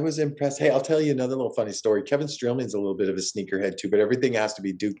was impressed. Hey, I'll tell you another little funny story. Kevin Streelman's a little bit of a sneakerhead too, but everything has to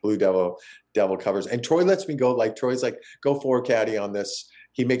be Duke Blue Devil covers. And Troy lets me go. Troy's like, go 4 caddy on this.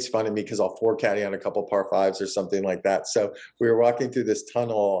 He makes fun of me because I'll 4 caddy on a couple par 5s or something like that. So we were walking through this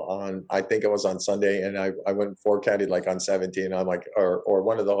tunnel I think it was on Sunday, and I went 4 caddied on 17. I'm like, or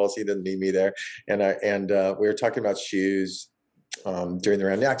one of the holes, he didn't need me there. And we were talking about shoes during the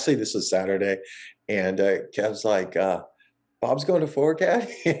round. Actually, this was Saturday, and Kev's like, Bob's going to 4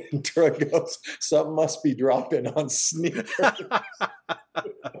 caddy, and Troy goes, something must be dropping on sneakers.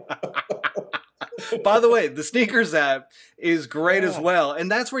 By the way, the sneakers app is great as well,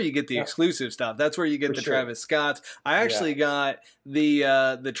 and that's where you get the exclusive stuff. That's where you get the Travis Scotts. I actually got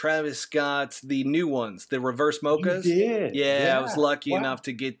the Travis Scotts, the new ones, the reverse mochas. You did? Yeah, I was lucky enough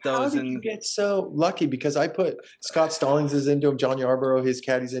to get those. How did you get so lucky? Because I put Scott Stallings is into him, John Yarborough, his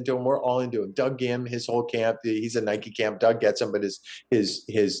caddy's into him. We're all into him. Doug Gim, his whole camp, he's a Nike camp. Doug gets him, but his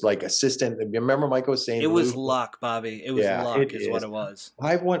assistant. Remember, Michael was saying it was luck, Bobby. It was luck, is what it was.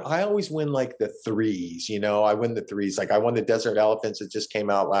 I always win the 3s. I win the 3s. I won the Desert Elephants that just came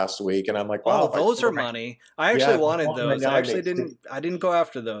out last week, and I'm like, wow, those are money. I actually wanted those. I didn't go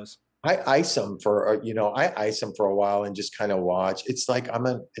after those. I ice them for, I ice them for a while and just kind of watch. It's like I'm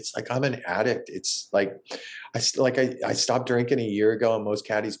an addict. It's like I stopped drinking a year ago, and most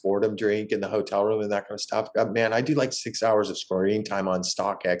caddies boredom drink in the hotel room and that kind of stuff. Man, I do like 6 hours of screen time on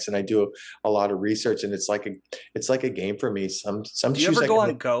StockX, and I do a lot of research, and it's like a game for me. Some Do you shoes ever I go can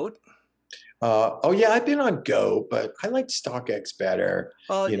on GOAT? Oh yeah, I've been on Go, but I like StockX better.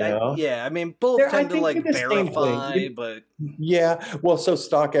 Well, You know, yeah. I mean, both I tend to think they're like the same verify, thing. but Yeah, well, so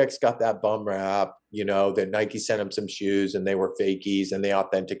StockX got that bum rap, that Nike sent them some shoes and they were fakies and they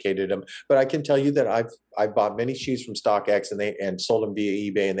authenticated them. But I can tell you that I've bought many shoes from StockX and sold them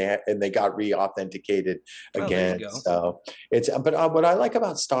via eBay, and they got re-authenticated oh, there you again. go. So what I like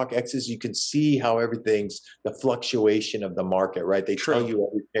about StockX is you can see how everything's the fluctuation of the market, right? They tell you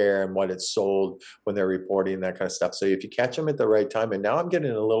every pair and what it's sold when they're reporting that kind of stuff. So if you catch them at the right time, and now I'm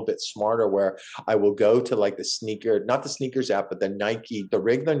getting a little bit smarter where I will go to like not the sneakers app, but the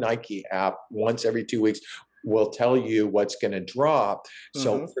regular Nike app once every 2 weeks will tell you what's going to drop.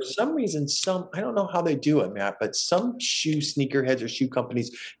 So for some reason, I don't know how they do it, Matt, but some sneakerheads or shoe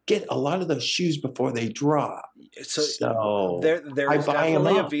companies get a lot of those shoes before they drop. So there is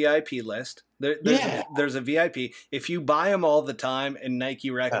definitely a VIP list. There's a VIP. If you buy them all the time and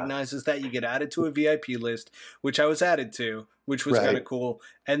Nike recognizes that, you get added to a VIP list, which I was added to, which was kind of cool.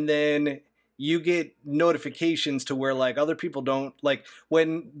 And then you get notifications to where like other people don't, like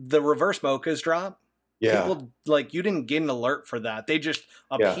when the reverse mochas drop. People like you didn't get an alert for that. They just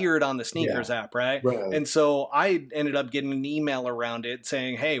appeared on the sneakers app, right? And so I ended up getting an email around it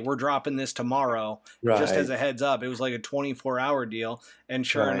saying, "Hey, we're dropping this tomorrow." Just as a heads up. It was like a 24-hour deal, and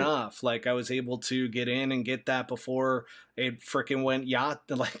sure enough, like I was able to get in and get that before it freaking went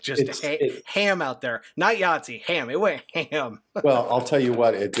ham out there. Not Yahtzee, ham. It went ham. Well, I'll tell you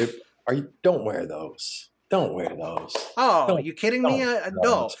what. Don't wear those. Don't wear those. Oh, you kidding me?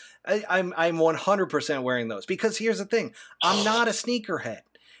 No. I'm 100% wearing those because here's the thing. I'm not a sneakerhead.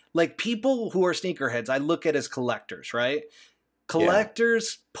 Like people who are sneakerheads, I look at as collectors, right?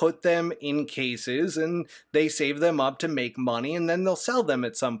 Collectors put them in cases and they save them up to make money and then they'll sell them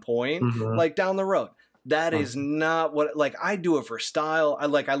at some point, like down the road. That is not what, like, I do it for style. I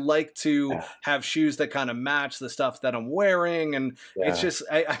like to have shoes that kind of match the stuff that I'm wearing. And it's just,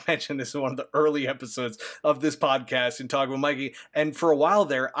 I mentioned this in one of the early episodes of this podcast and talking with Mikey. And for a while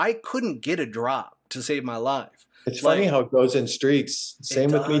there, I couldn't get a drop to save my life. It's funny how it goes in streaks.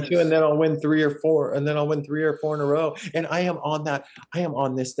 Same with me too. And then I'll win 3 or 4, and then I'll win 3 or 4 in a row. And I am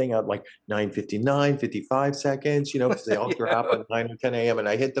on this thing at like 9:59, 55 seconds, because they all drop at 9 or 10 a.m. and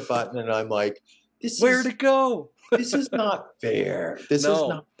I hit the button and I'm like, where'd it go? This is not fair. This is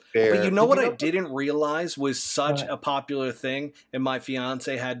not fair. But you know what I didn't realize was such a popular thing, and my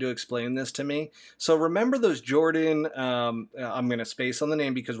fiance had to explain this to me. So remember those Jordan, I'm going to space on the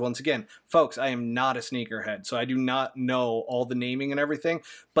name because once again, folks, I am not a sneakerhead, so I do not know all the naming and everything.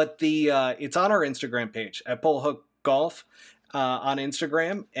 But it's on our Instagram page at Bullhook Golf on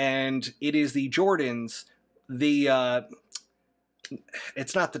Instagram, and it is the Jordans,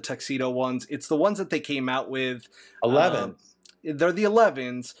 it's not the tuxedo ones. It's the ones that they came out with. 11. They're the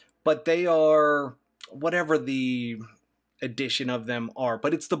 11s, but they are whatever the edition of them are.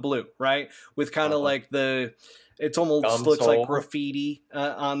 But it's the blue, right? With kind of like it almost looks like graffiti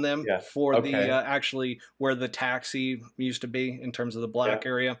on them for the actually where the taxi used to be in terms of the black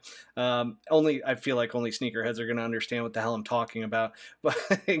area. I feel like only sneakerheads are going to understand what the hell I'm talking about, but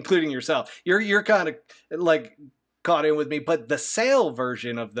including yourself. You're kind of like caught in with me, but the sale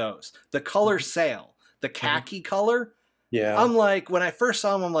version of those, the color sale, the khaki color, I'm like, when I first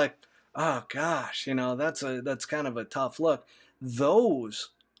saw them, I'm like, oh gosh, that's kind of a tough look. Those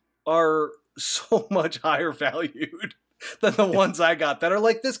are so much higher valued than the ones I got that are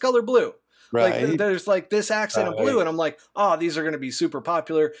like this color blue. Right. Like there's like this accent of blue, and I'm like, oh, these are going to be super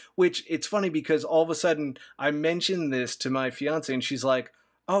popular. Which it's funny because all of a sudden I mentioned this to my fiance, and she's like,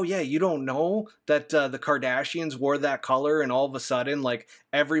 oh yeah, you don't know that the Kardashians wore that color, and all of a sudden, like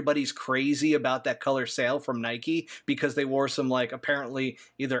everybody's crazy about that color sale from Nike because they wore some like apparently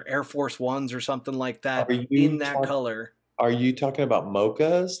either Air Force Ones or something like that in that color. Are you talking about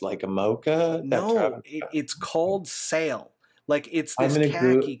mochas, like a mocha? No, it's called sale. Like it's this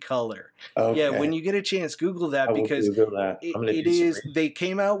khaki color. Okay. Yeah, when you get a chance, Google that because it is. They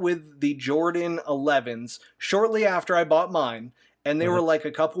came out with the Jordan 11s shortly after I bought mine. And they were like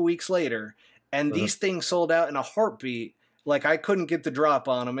a couple weeks later, and these things sold out in a heartbeat. Like I couldn't get the drop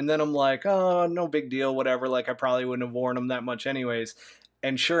on them. And then I'm like, oh, no big deal, whatever. Like I probably wouldn't have worn them that much anyways.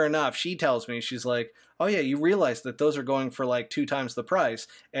 And sure enough, she tells me, she's like, oh yeah, you realize that those are going for like 2 times the price.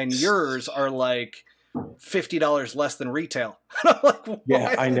 And yours are like $50 less than retail. And I'm like, what?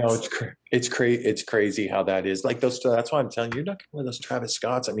 Yeah, I know it's crazy how that is. Like those, that's why I'm telling you, you're not going to win those Travis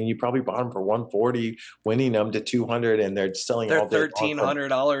Scotts. I mean, you probably bought them for 140, winning them to 200, and they're selling They're all day.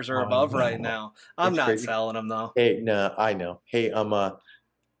 $1,300 or above right now. I'm It's not crazy. selling them though. Hey, no, I know. Hey, want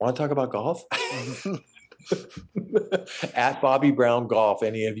to talk about golf? At Bobby Brown Golf,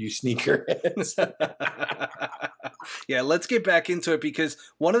 any of you sneakerheads? Yeah, let's get back into it, because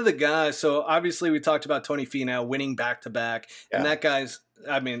one of the guys, so obviously we talked about Tony Finau winning back-to-back, and that guy's,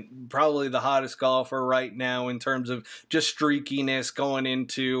 I mean, probably the hottest golfer right now in terms of just streakiness going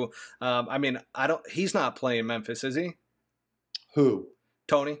into, I mean, he's not playing Memphis, is he? Who?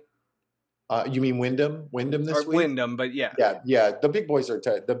 Tony? You mean Wyndham? Wyndham this week? Wyndham, but yeah. Yeah. The big boys are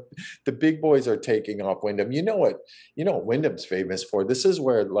the big boys are taking off Wyndham. You know what Wyndham's famous for? This is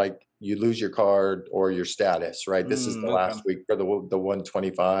where like you lose your card or your status, right? This is the last week for the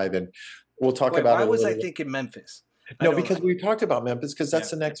 125, and we'll talk about why it. Was I thinking Memphis? No, because we talked about Memphis, because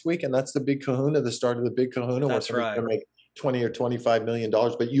that's the next week, and that's the big kahuna, the start of the big kahuna. That's right. Going to make $20 or $25 million.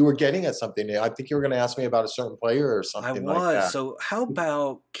 But you were getting at something. I think you were going to ask me about a certain player or something like that. So how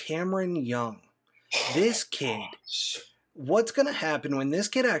about Cameron Young? This kid, what's going to happen when this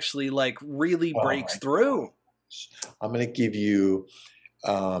kid actually like really breaks through? I'm going to give you,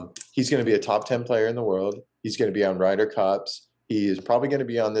 he's going to be a top 10 player in the world. He's going to be on Ryder Cups. He is probably going to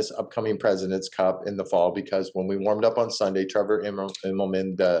be on this upcoming President's Cup in the fall, because when we warmed up on Sunday, Trevor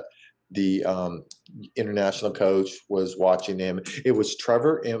Immelman, the international coach, was watching him. It was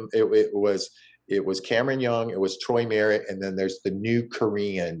it was Cameron Young, it was Troy Merritt, and then there's the new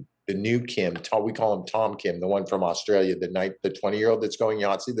Korean, the new Kim. We call him Tom Kim, the one from Australia, the 20-year-old that's going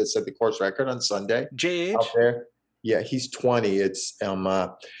Yahtzee that set the course record on Sunday. JH? Out there. Yeah, he's 20. It's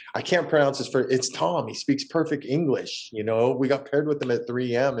I can't pronounce his first. It's Tom. He speaks perfect English. You know, we got paired with him at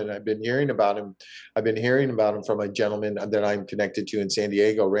 3M, and I've been hearing about him. From a gentleman that I'm connected to in San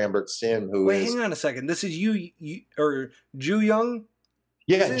Diego, Rambert Sim, hang on a second. This is you or Ju Young?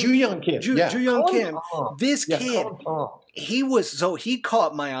 Yeah, Ju Young Kim. Ju Young Kim. This kid, he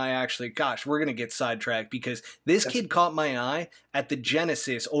caught my eye, actually. Gosh, we're going to get sidetracked, because this kid caught my eye at the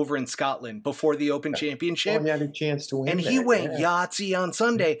Genesis over in Scotland before the Open Championship. He had a chance to win. And he went Yahtzee on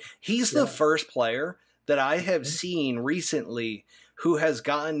Sunday. He's the first player that I have seen recently who has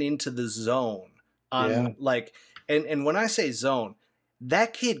gotten into the zone on and when I say zone,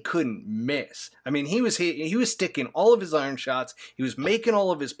 that kid couldn't miss. I mean, he was sticking all of his iron shots. He was making all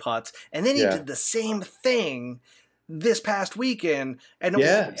of his putts. And then he did the same thing this past weekend. And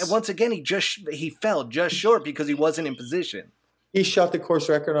once again, he fell just short because he wasn't in position. He shot the course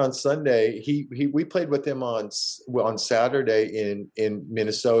record on Sunday. We played with him on Saturday in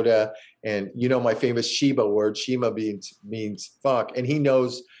Minnesota. And you know my famous Sheba word. Sheba means fuck. And he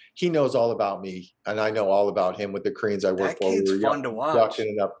knows all about me, and I know all about him with the Koreans I work for. That kid's fun to watch.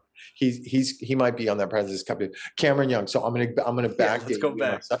 He might be on that President's Cup. Cameron Young. So I'm gonna back. Let's go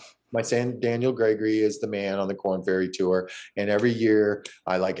back. My son Daniel Gregory is the man on the Corn Ferry Tour, and every year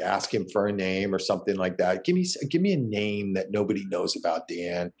I like ask him for a name or something like that. Give me a name that nobody knows about,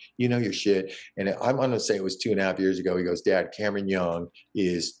 Dan. You know your shit. And I'm gonna say it was 2.5 years ago. He goes, Dad, Cameron Young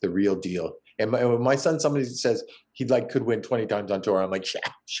is the real deal. And my son, somebody says he could win 20 times on tour. I'm like, yeah,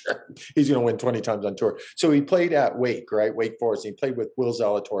 sure. He's going to win 20 times on tour. So he played at Wake Forest. And he played with Will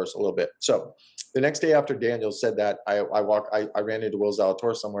Zalatoris a little bit. So the next day after Daniel said that, I ran into Will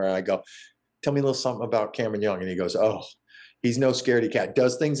Zalatoris somewhere, and I go, tell me a little something about Cameron Young. And he goes, oh, he's no scaredy cat.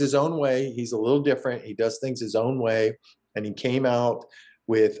 Does things his own way. He's a little different. He does things his own way. And he came out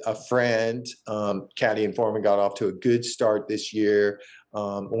with a friend. Caddie and Foreman got off to a good start this year.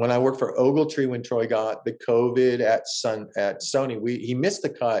 When I worked for Ogletree, when Troy got the COVID at Sony, he missed the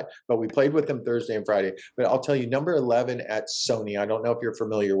cut, but we played with him Thursday and Friday. But I'll tell you, number 11 at Sony, I don't know if you're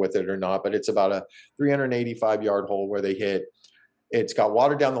familiar with it or not, but it's about a 385-yard hole where they hit. It's got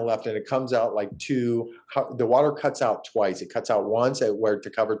water down the left, and it comes out the water cuts out twice. It cuts out once where to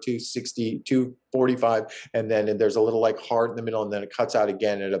cover 260, 245, and then there's a little heart in the middle, and then it cuts out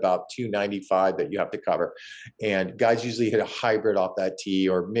again at about 295 that you have to cover. And guys usually hit a hybrid off that tee,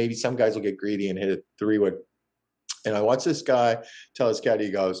 or maybe some guys will get greedy and hit a 3-wood. And I watched this guy tell his caddy,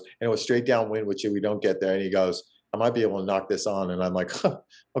 he goes, and it was straight downwind, which we don't get there, and he goes, I might be able to knock this on. And I'm like,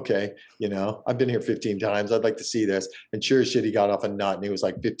 okay, I've been here 15 times. I'd like to see this. And sure as shit, he got off a nut, and he was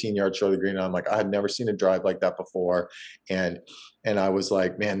 15 yards short of the green. And I'm like, I had never seen a drive like that before. And I was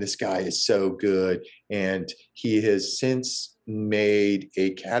like, man, this guy is so good. And he has since made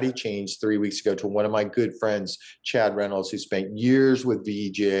a caddy change 3 weeks ago to one of my good friends, Chad Reynolds, who spent years with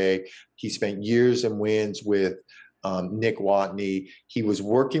VJ. He spent years and wins with Nick Watney. He was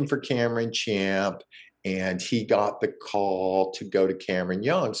working for Cameron Champ, and he got the call to go to Cameron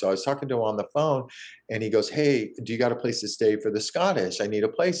Young. So I was talking to him on the phone, and he goes, "Hey, do you got a place to stay for the Scottish? I need a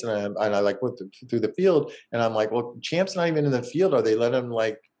place." And I like went through the field, and I'm like, "Well, Champ's not even in the field. Are they letting him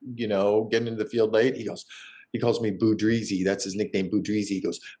like, get into the field late?" He calls me Boudreezy. That's his nickname, Boudreezy. He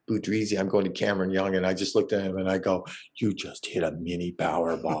goes, "Boudreezy, I'm going to Cameron Young." And I just looked at him and I go, "You just hit a mini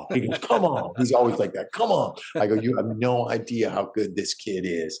power ball." He goes, "Come on." He's always like that. "Come on." I go, "You have no idea how good this kid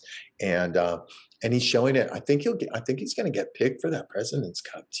is." And he's showing it. I think he's going to get picked for that President's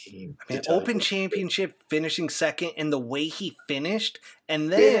Cup team. I mean, Open Championship, finishing second, and the way he finished,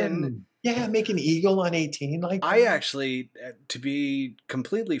 and then making eagle on 18. Like, I actually, to be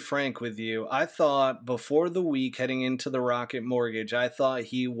completely frank with you, I thought before the week heading into the Rocket Mortgage, I thought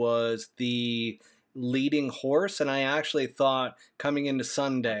he was the leading horse, and I actually thought coming into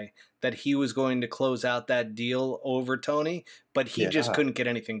Sunday that he was going to close out that deal over Tony, but he just couldn't get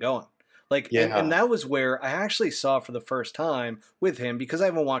anything going. And that was where I actually saw for the first time with him, because I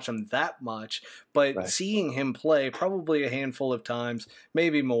haven't watched him that much, but seeing him play probably a handful of times,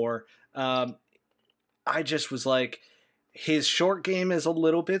 maybe more, I just was like, his short game is a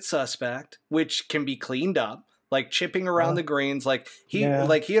little bit suspect, which can be cleaned up, like chipping around the greens. Like he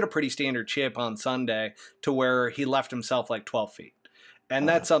had a pretty standard chip on Sunday to where he left himself like 12 feet. And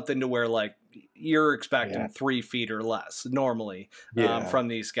that's something to where like you're expecting 3 feet or less normally from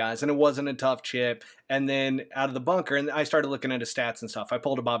these guys. And it wasn't a tough chip. And then out of the bunker, and I started looking at his stats and stuff. I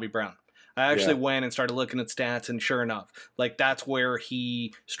pulled a Bobby Brown. I actually went and started looking at stats, and sure enough, like that's where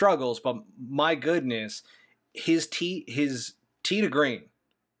he struggles. But my goodness, his tee to green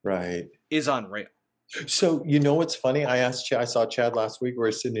is unreal. So what's funny? I saw Chad last week. We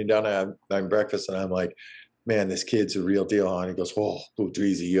were sitting down at breakfast, and I'm like, "Man, this kid's a real deal." And he goes, "Oh,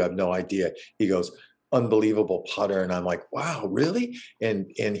 Boudreezy, you have no idea." He goes, "Unbelievable putter." And I'm like, "Wow, really?"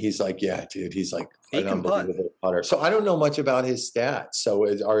 And he's like, "Yeah, dude." He's like, "An unbelievable putter." So I don't know much about his stats. So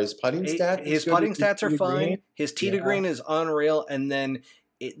are his putting stats? His putting stats are fine. His tee to green is unreal. And then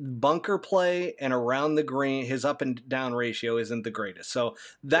bunker play and around the green, his up and down ratio isn't the greatest. So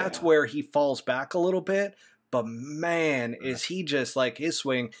that's where he falls back a little bit. But man, is he just like, his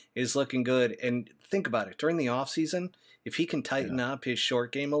swing is looking good. And think about it, during the offseason, if he can tighten up his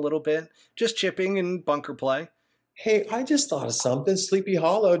short game a little bit, just chipping and bunker play. Hey, I just thought of something. Sleepy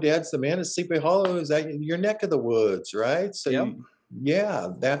Hollow, Dad's the man of Sleepy Hollow. Is that your neck of the woods, right? So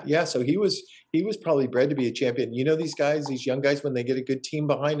so he was probably bred to be a champion. These guys, these young guys, when they get a good team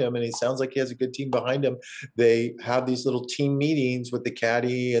behind them, and it sounds like he has a good team behind him, they have these little team meetings with the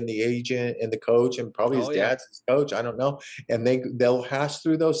caddy and the agent and the coach, and probably his dad's his coach. I don't know. And they'll hash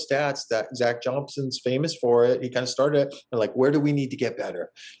through those stats that Zach Johnson's famous for it. He kind of started it. They're like, where do we need to get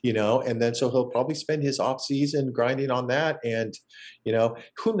better? And then so he'll probably spend his off season grinding on that. And,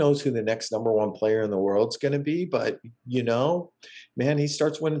 who knows who the next number one player in the world's going to be, but, man, he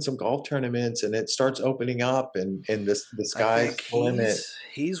starts winning some golf tournaments and it starts opening up, and the sky's the limit.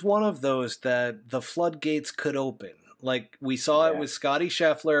 He's one of those that the floodgates could open. Like we saw it with Scotty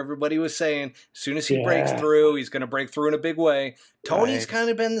Scheffler. Everybody was saying as soon as he breaks through, he's going to break through in a big way. Tony's kind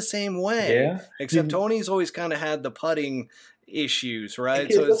of been the same way, except Tony's always kind of had the putting issues,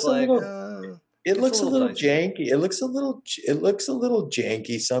 right? So it's like... It looks a little janky. It looks a little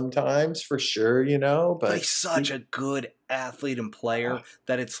janky sometimes, for sure, But he's such a good athlete and player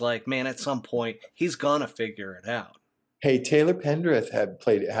that it's like, man, at some point he's gonna figure it out. Hey, Taylor Pendrith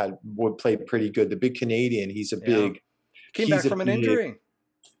played pretty good. The big Canadian. He's a big. Came back from an injury.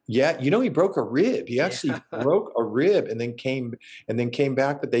 Yeah, he broke a rib. He actually broke a rib and then came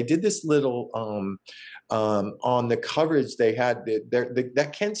back. But they did this little on the coverage. They had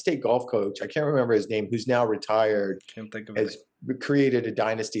that Kent State golf coach. I can't remember his name. Who's now retired. Can't think of it. Has created a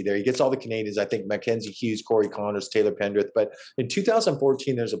dynasty there. He gets all the Canadians. I think Mackenzie Hughes, Corey Connors, Taylor Pendrith. But in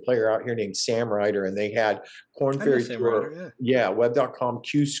 2014, there's a player out here named Sam Ryder, and they had Korn Ferry Tour. Web.com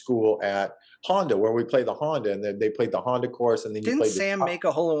Q School at Honda, where we play the Honda, and then they played the Honda course, and then didn't Sam make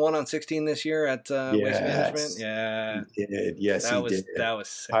a hole-in-one on 16 this year at Waste Management? Yeah, he did. Yes, he did. That was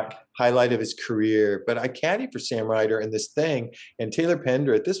sick. Highlight of his career. But I caddied for Sam Ryder in this thing, and Taylor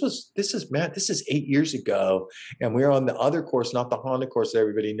Pendrith. This is 8 years ago, and we were on the other course, not the Honda course that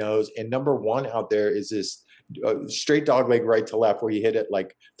everybody knows. And number one out there is this straight dog leg right to left, where you hit it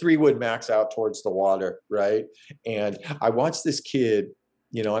like 3-wood max out towards the water, right? And I watched this kid.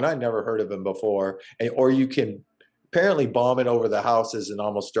 And I'd never heard of him before. Or you can apparently bomb it over the houses and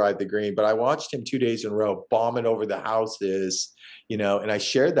almost drive the green. But I watched him 2 days in a row bomb it over the houses, you know, and I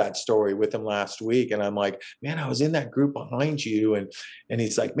shared that story with him last week. And I'm like, man, I was in that group behind you. And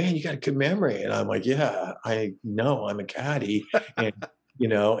he's like, man, you got a good memory. And I'm like, yeah, I know, I'm a caddy. And, you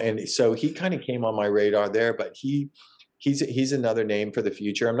know, and so he kind of came on my radar there, but he's another name for the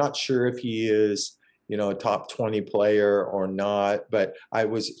future. I'm not sure if he is, you know, a top 20 player or not, but I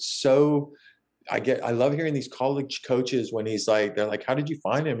love hearing these college coaches when they're like, how did you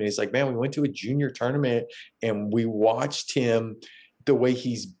find him? And he's like, man, we went to a junior tournament and we watched him, the way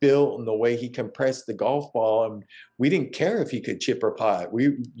he's built and the way he compressed the golf ball. And we didn't care if he could chip or putt.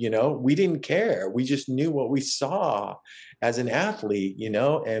 We didn't care. We just knew what we saw as an athlete, you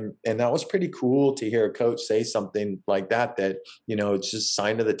know, and that was pretty cool to hear a coach say something like that, you know, it's just a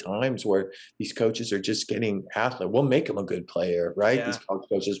sign of the times where these coaches are just getting athlete. We'll make him a good player, right? Yeah. These college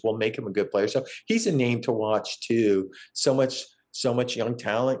coaches will make him a good player. So he's a name to watch too. So much young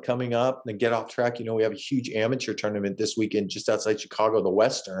talent coming up. And get off track, you know, we have a huge amateur tournament this weekend just outside Chicago, the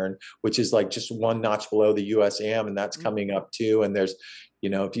Western, which is like just one notch below the USAM, and that's coming up too. And there's, you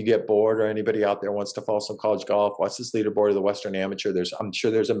know, if you get bored or anybody out there wants to follow some college golf, watch this leaderboard of the Western Amateur. I'm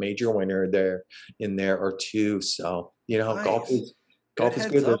sure there's a major winner in there or two. So, you know, nice. Golf is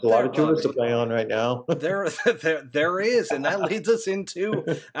good. There's a lot of tours to play on right now. There is, and that leads us into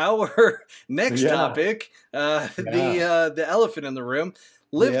our next topic, the elephant in the room,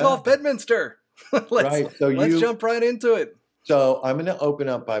 LIV Golf Bedminster. Let's jump right into it. So I'm going to open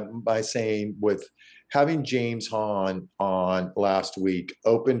up by saying, with having James Hahn on last week,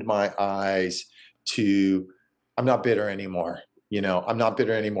 opened my eyes to, I'm not bitter anymore. You know, I'm not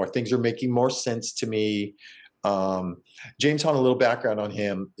bitter anymore. Things are making more sense to me. James Hahn, a little background on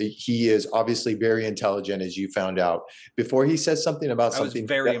him. He is obviously very intelligent, as you found out. Before he says something about something, I was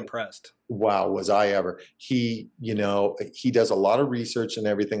very impressed. Wow, was I ever. He does a lot of research and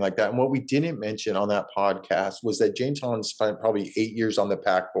everything like that. And what we didn't mention on that podcast was that James Hahn spent probably 8 years on the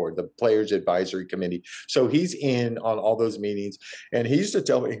PAC board, the Players Advisory Committee. So he's in on all those meetings. And he used to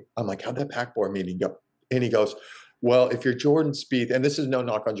tell me, I'm like, how'd that PAC board meeting go? And he goes, well, if you're Jordan Spieth, and this is no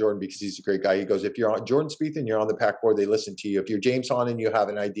knock on Jordan because he's a great guy. He goes, if you're on Jordan Spieth and you're on the PAC board, they listen to you. If you're James Hahn and you have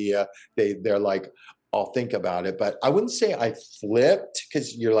an idea, they're like, I'll think about it. But I wouldn't say I flipped,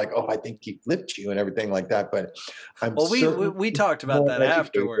 because you're like, oh, I think he flipped you and everything like that. But we talked about that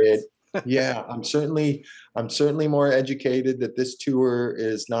afterwards. Yeah, I'm certainly more educated that this tour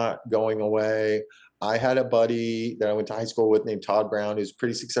is not going away. I had a buddy that I went to high school with named Todd Brown, who's a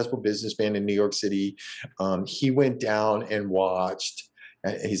pretty successful businessman in New York City. He went down and watched.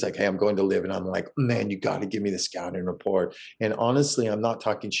 And he's like, hey, I'm going to LIV. And I'm like, man, you got to give me the scouting report. And honestly, I'm not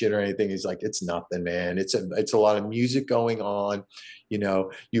talking shit or anything. He's like, it's nothing, man. It's a lot of music going on. You know,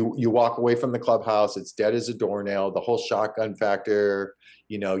 you walk away from the clubhouse, it's dead as a doornail, the whole shotgun factor.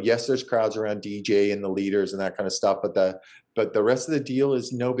 You know, yes, there's crowds around DJ and the leaders and that kind of stuff, but the rest of the deal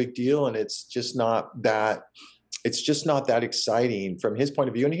is no big deal. And it's just not that exciting from his point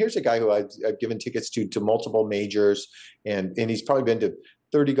of view. And here's a guy who I've given tickets to multiple majors, and he's probably been to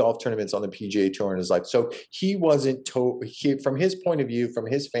 30 golf tournaments on the PGA Tour in his life. So he wasn't from his point of view, from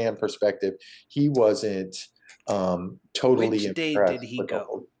his fan perspective, he wasn't totally Which day did he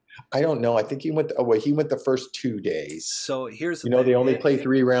go? I don't know. I think he went the first 2 days. So here's they only play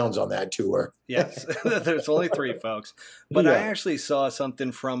 3 rounds on that tour. Yes, there's only 3, folks. But I actually saw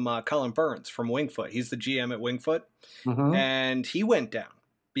something from Colin Burns from Wingfoot. He's the GM at Wingfoot, and he went down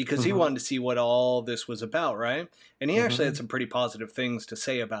because he wanted to see what all this was about, right? And he actually had some pretty positive things to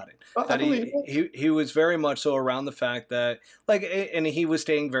say about it. That he was very much so around the fact that, like, and he was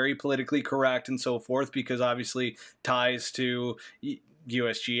staying very politically correct and so forth, because obviously ties to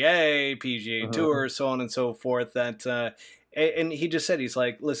USGA, PGA Tour, so on and so forth. That and he just said, he's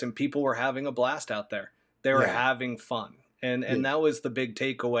like, listen, people were having a blast out there. They were having fun, and that was the big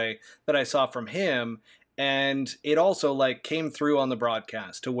takeaway that I saw from him. And it also like came through on the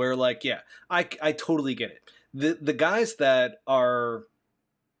broadcast to where, like, yeah, I totally get it. The guys that are,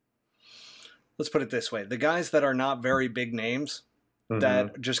 let's put it this way, the guys that are not very big names,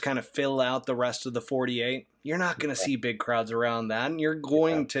 that just kind of fill out the rest of the 48, you're not going to see big crowds around that. And you're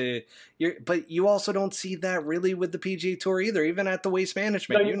going to, but you also don't see that really with the PGA Tour either, even at the Waste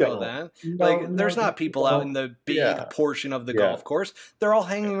Management. You know that. There's not people out in the big portion of the golf course. They're all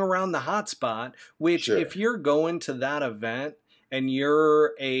hanging around the hot spot, which if you're going to that event and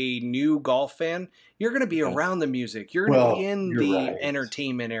you're a new golf fan, you're going to be around the music. You're going to be in the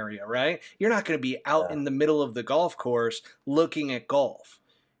entertainment area, right? You're not going to be out in the middle of the golf course looking at golf.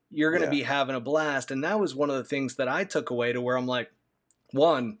 You're going to be having a blast. And that was one of the things that I took away, to where I'm like,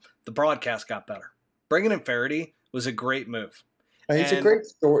 one, the broadcast got better. Bringing in Faraday was a great move. He's a great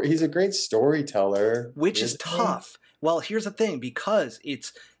story. He's a great storyteller, which is tough. Well, here's the thing, because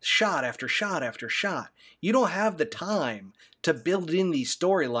it's shot after shot after shot. You don't have the time to build in these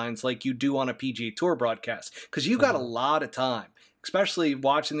storylines like you do on a PGA Tour broadcast, because you got a lot of time, especially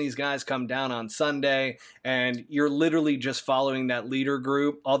watching these guys come down on Sunday, and you're literally just following that leader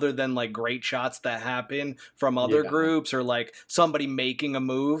group, other than like great shots that happen from other groups or like somebody making a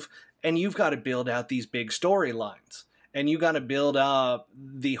move, and you've got to build out these big storylines. And you got to build up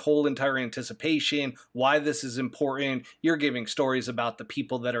the whole entire anticipation, why this is important. You're giving stories about the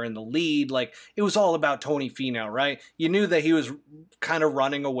people that are in the lead. Like, it was all about Tony Finau, right? You knew that he was kind of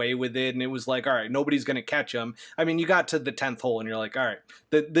running away with it, and it was like, all right, nobody's going to catch him. I mean, you got to the 10th hole, and you're like, all right,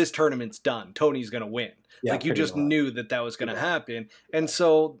 this tournament's done. Tony's going to win. Yeah, like, you just knew that that was going to happen. And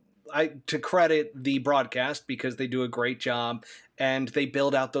so, to credit the broadcast, because they do a great job and they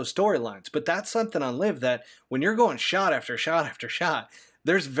build out those storylines. But that's something on LIV, that when you're going shot after shot after shot,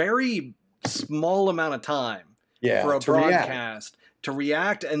 there's very small amount of time for a broadcast to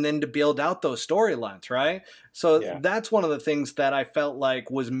react and then to build out those storylines, right? So that's one of the things that I felt like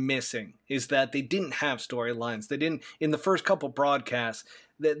was missing, is that they didn't have storylines. They didn't, in the first couple broadcasts,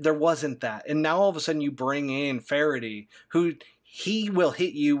 there wasn't that. And now all of a sudden you bring in Faraday, who he will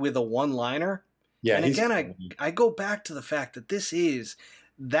hit you with a one-liner. Yeah, and again, I go back to the fact that this is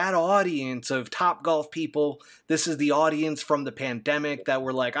that audience of Top Golf people. This is the audience from the pandemic that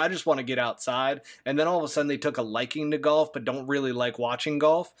were like, I just want to get outside. And then all of a sudden they took a liking to golf, but don't really like watching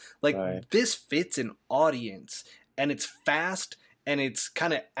golf. Like, this fits an audience, and it's fast, and it's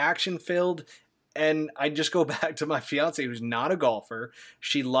kind of action-filled. And I just go back to my fiance, who's not a golfer.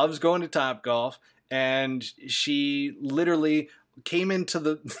 She loves going to Top Golf, and she literally came into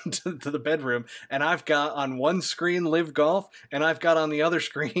the to the bedroom, and I've got on one screen LIV Golf, and I've got on the other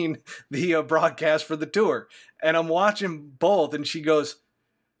screen the broadcast for the tour, and I'm watching both, and she goes,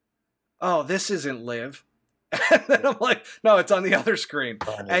 "Oh, this isn't LIV." And then I'm like, "No, it's on the other screen."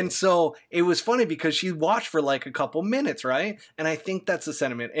 And so it was funny, because she watched for like a couple minutes, right? And I think that's the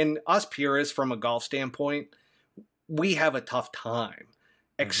sentiment. And us purists, from a golf standpoint, we have a tough time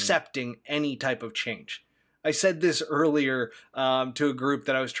accepting any type of change. I said this earlier to a group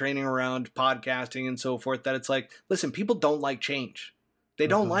that I was training around podcasting and so forth, that it's like, listen, people don't like change. They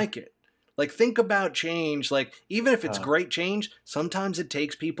don't like it. Like, think about change. Like, even if it's great change, sometimes it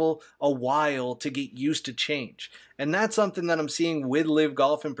takes people a while to get used to change. And that's something that I'm seeing with LIV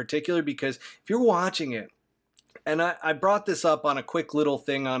Golf in particular, because if you're watching it, and I brought this up on a quick little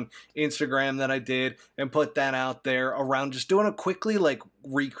thing on Instagram that I did, and put that out there around just doing a quickly like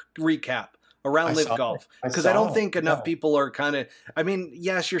recap around LIV Golf, because I don't think enough people are kind of, I mean,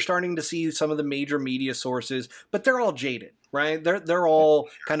 yes, you're starting to see some of the major media sources, but they're all jaded, right? They're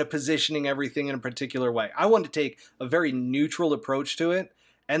all kind of positioning everything in a particular way. I want to take a very neutral approach to it,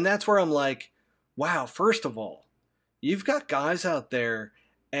 and that's where I'm like, wow, first of all, you've got guys out there,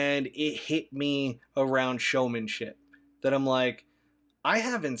 and it hit me around showmanship, that I'm like, I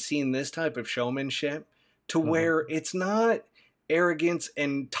haven't seen this type of showmanship to where it's not arrogance.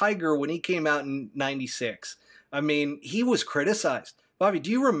 And Tiger, when he came out in '96, I mean, he was criticized. Bobby, do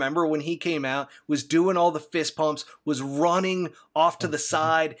you remember when he came out, was doing all the fist pumps, was running off to the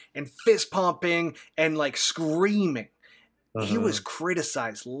side and fist pumping and like screaming? He was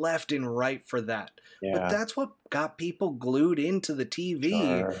criticized left and right for that. But that's what got people glued into the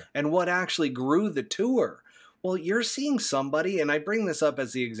TV and what actually grew the tour. Well, you're seeing somebody, and I bring this up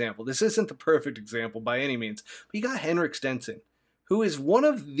as the example. This isn't the perfect example by any means, but you got Henrik Stenson, who is one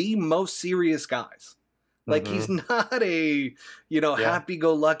of the most serious guys. Like, he's not a,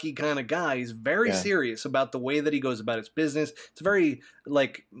 happy-go-lucky kind of guy. He's very serious about the way that he goes about his business. It's very,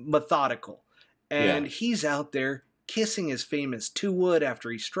 like, methodical. And he's out there kissing his famous two-wood after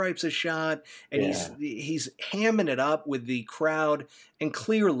he stripes a shot, and he's hamming it up with the crowd. And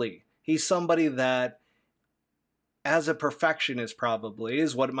clearly, he's somebody that, as a perfectionist probably,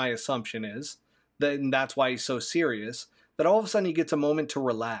 is what my assumption is, and that's why he's so serious, that all of a sudden he gets a moment to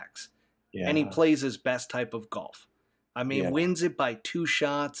relax. And he plays his best type of golf. I mean, wins it by 2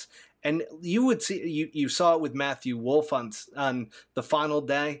 shots. And you would see, you saw it with Matthew Wolff on the final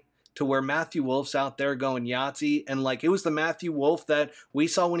day, to where Matthew Wolff's out there going Yahtzee. And like, it was the Matthew Wolff that we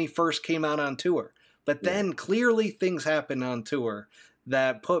saw when he first came out on tour. But then clearly things happened on tour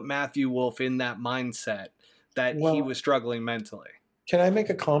that put Matthew Wolff in that mindset that he was struggling mentally. Can I make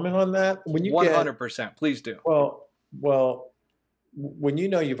a comment on that? When you 100%, please do. Well, when you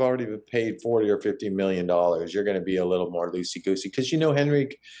know you've already been paid $40 or $50 million, you're going to be a little more loosey-goosey, because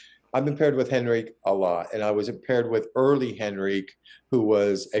Henrik I've been paired with Henrik a lot, and I was paired with early Henrik, who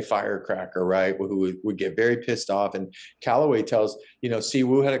was a firecracker, right? Who would get very pissed off. And Callaway tells,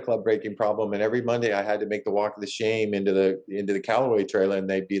 Siwoo had a club breaking problem, and every Monday I had to make the walk of the shame into the Callaway trailer, and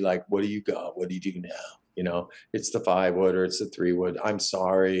they'd be like, "What do you got? What do you do now? It's the 5-wood or it's the 3-wood. I'm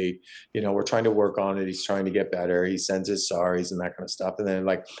sorry. We're trying to work on it. He's trying to get better. He sends his sorries and that kind of stuff." And then,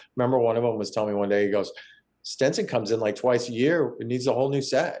 like, remember one of them was telling me one day, he goes, "Stenson comes in like twice a year. It needs a whole new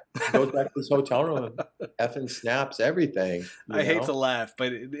set. He goes back to his hotel room, effing snaps everything." I hate to laugh,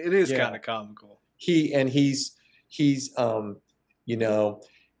 but it is kind of comical. He's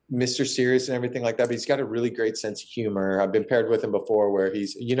Mr. Serious and everything like that, but he's got a really great sense of humor. I've been paired with him before where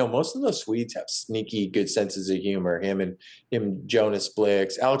he's, most of those Swedes have sneaky good senses of humor. Him, Jonas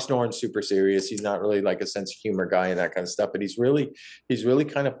Blix, Alex Noren's super serious. He's not really like a sense of humor guy and that kind of stuff, but he's really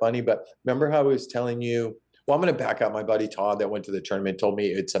kind of funny. But remember how I was telling you, well, I'm going to back out. My buddy Todd that went to the tournament told me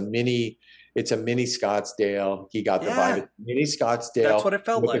it's a mini Scottsdale. He got the vibe. It's mini Scottsdale. That's what it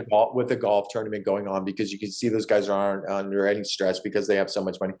felt like. With the golf tournament going on, because you can see those guys aren't under any stress because they have so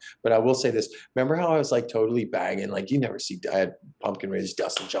much money. But I will say this. Remember how I was like totally bagging? Like, you never see, I had Pumpkin Ridge,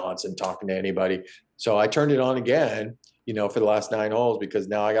 Dustin Johnson talking to anybody. So I turned it on again, for the last 9 holes, because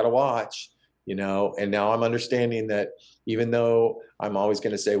now I got to watch. And now I'm understanding that even though I'm always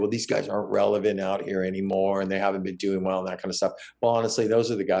going to say, well, these guys aren't relevant out here anymore and they haven't been doing well and that kind of stuff. Well, honestly, those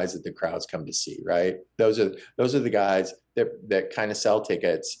are the guys that the crowds come to see, right? Those are the guys that kind of sell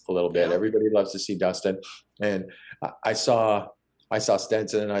tickets a little bit. Yeah. Everybody loves to see Dustin. And I saw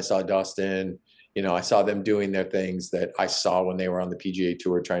Stenson and I saw Dustin. I saw them doing their things that I saw when they were on the PGA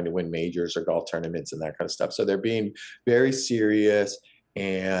Tour trying to win majors or golf tournaments and that kind of stuff. So they're being very serious.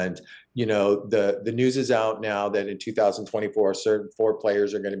 And the news is out now that in 2024, certain 4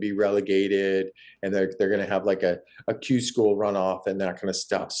 players are going to be relegated, and they're going to have like a Q school runoff and that kind of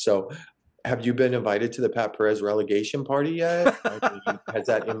stuff. So, have you been invited to the Pat Perez relegation party yet? Has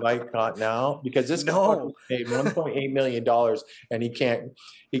that invite gotten out? Because this guy paid $1.8 million, and he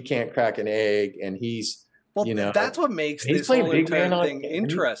can't crack an egg, and he's that's what makes this whole entire thing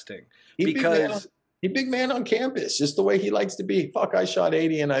interesting, because. He's big man on campus, just the way he likes to be. Fuck, I shot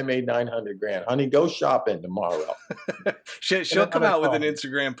 80 and I made 900 grand. Honey, go shopping tomorrow. She'll come out with an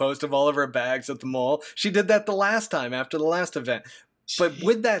Instagram post of all of her bags at the mall. She did that the last time after the last event. But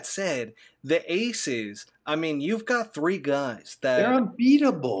with that said, the Aces, I mean, you've got 3 guys that they're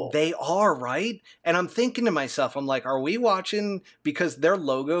unbeatable. They are, right? And I'm thinking to myself, I'm like, are we watching, because their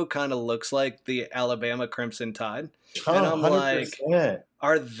logo kind of looks like the Alabama Crimson Tide? And I'm 100%. Like,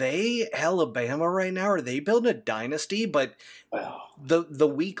 are they Alabama right now? Are they building a dynasty? But the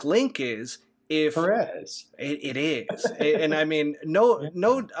weak link is if Perez. It is. And I mean,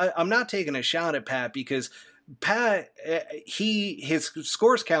 I'm not taking a shot at Pat, because Pat, his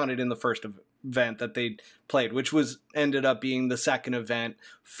scores counted in the first event that they played, which ended up being the second event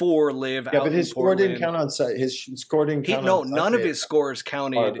for LIV. Yeah, but his score didn't count on site. His score didn't count. No, none of his scores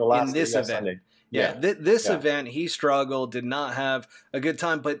counted in this event. Sunday. Yeah, this event, he struggled, did not have a good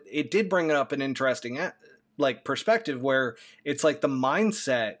time, but it did bring up an interesting perspective where it's like the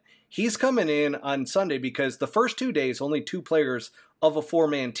mindset. He's coming in on Sunday because the first 2 days, only 2 players of a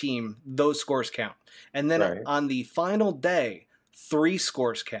 4-man team, those scores count. And then on the final day, 3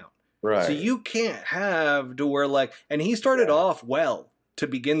 scores count. Right. So you can't have to where and he started off well to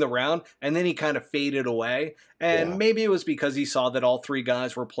begin the round, and then he kind of faded away. And maybe it was because he saw that all 3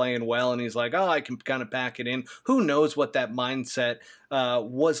 guys were playing well, and he's like, oh, I can kind of pack it in. Who knows what that mindset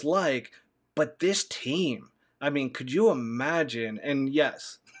was like? But this team, I mean, could you imagine? And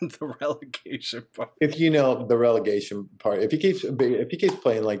yes, the relegation part. If the relegation part, if he keeps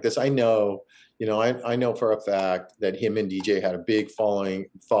playing like this, I know for a fact that him and DJ had a big falling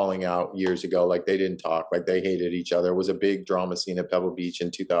out years ago. Like, they didn't talk, like they hated each other. It was a big drama scene at Pebble Beach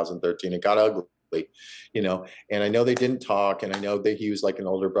in 2013. It got ugly, and I know they didn't talk, and I know that he was like an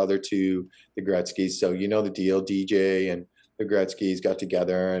older brother to the Gretzkys. So the deal, DJ and the Gretzkys got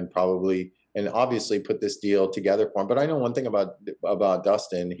together and obviously put this deal together for him. But I know one thing about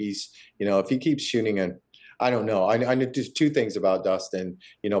Dustin. He's, if he keeps shooting I don't know. I know just 2 things about Dustin.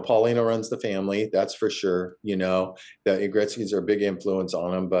 Paulina runs the family, that's for sure. The Gretzkys are a big influence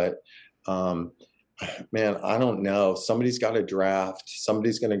on him, but man, I don't know. Somebody's got to draft.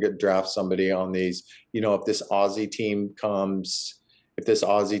 Somebody's going to draft somebody on these. If this Aussie team comes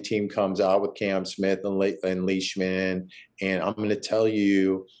out with Cam Smith and Leishman, and I'm going to tell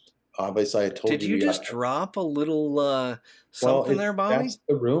you, obviously, I told you. Did you just drop a little something there, Bobby? That's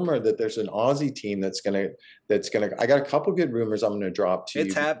the rumor that there's an Aussie team that's gonna. I got a couple good rumors I'm gonna drop to you.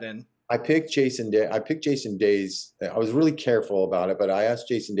 It's happening. I picked Jason Day. I picked Jason Day's. I was really careful about it, but I asked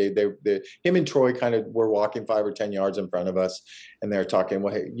Jason Day. Him and Troy kind of were walking 5 or 10 yards in front of us, and they're talking.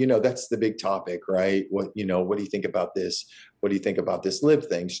 Well, hey, that's the big topic, right? What do you think about this? What do you think about this LIV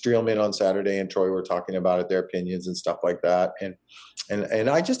thing? Streelman on Saturday and Troy were talking about it, their opinions and stuff like that. And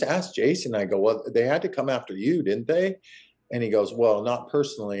I just asked Jason. I go, well, they had to come after you, didn't they? And he goes, well, not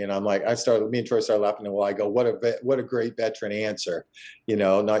personally. And I'm like, me and Troy started laughing. And well, I go, what a great veteran answer,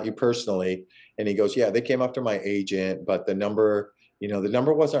 not you personally. And he goes, yeah, they came after my agent, but the number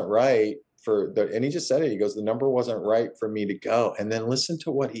wasn't right and he just said it. He goes, the number wasn't right for me to go. And then listen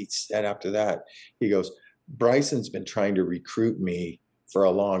to what he said after that. He goes, Bryson's been trying to recruit me for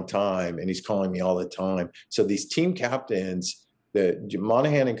a long time, and he's calling me all the time. So these team captains, the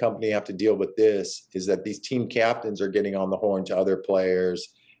Monahan and company have to deal with this, is that these team captains are getting on the horn to other players,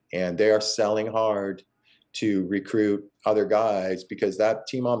 and they are selling hard to recruit other guys, because that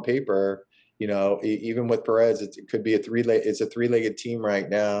team on paper, even with Perez, it could be it's a three-legged team right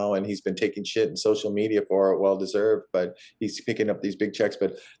now, and he's been taking shit in social media for it, well-deserved, but he's picking up these big checks,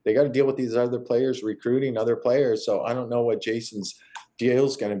 but they got to deal with these other players, recruiting other players. So I don't know what Jason's deal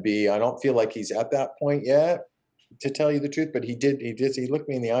is going to be. I don't feel like he's at that point yet, to tell you the truth, but he looked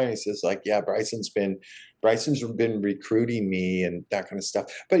me in the eye and he says, like, yeah, Bryson's been recruiting me and that kind of stuff.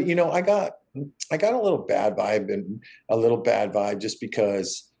 But I got a little bad vibe just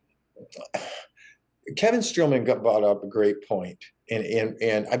because Kevin Streelman brought up a great point,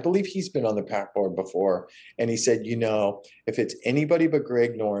 and I believe he's been on the PAC board before, and he said, if it's anybody but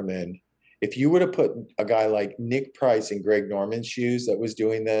Greg Norman, if you would have put a guy like Nick Price in Greg Norman's shoes that was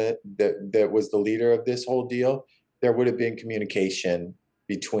doing that was the leader of this whole deal, there would have been communication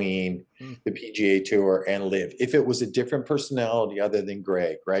between the PGA Tour and LIV. If it was a different personality other than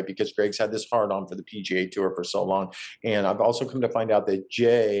Greg, right? Because Greg's had this hard on for the PGA Tour for so long. And I've also come to find out that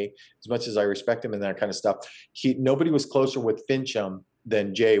Jay, as much as I respect him and that kind of stuff, nobody was closer with Fincham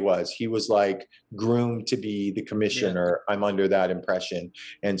than Jay was. He was like groomed to be the commissioner. Yeah. I'm under that impression.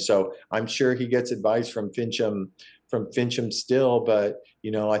 And so I'm sure he gets advice from Fincham still, but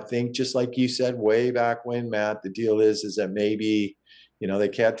I think just like you said way back when, Matt, the deal is that maybe they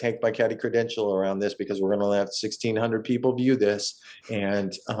can't take my Caddie credential around this, because we're going to let 1,600 people view this,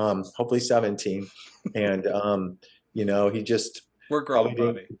 and hopefully 17. And he just we're growing,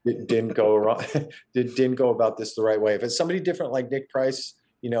 Bobby. Didn't go around, didn't go about this the right way. If it's somebody different like Nick Price,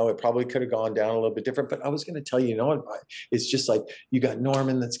 it probably could have gone down a little bit different. But I was going to tell you, it's just like you got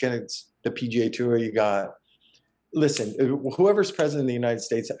Norman that's getting the PGA Tour. You got. Listen, whoever's president of the United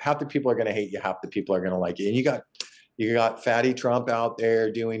States, half the people are going to hate you, half the people are going to like you. And you got Fatty Trump out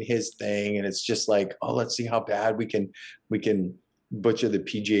there doing his thing, and it's just like, oh, let's see how bad we can butcher the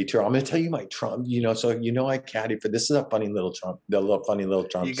PGA Tour. I'm going to tell you my Trump, so I caddy for, this is a funny little Trump,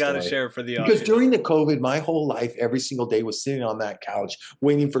 You got to share for the audience. Because during the COVID, my whole life, every single day was sitting on that couch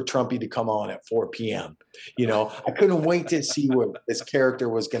waiting for Trumpy to come on at 4 p.m. I couldn't wait to see what this character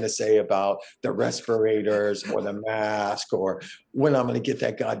was going to say about the respirators or the mask, or when I'm going to get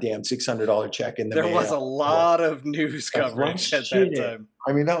that goddamn $600 check in the mail. There was a lot of news coverage at that time.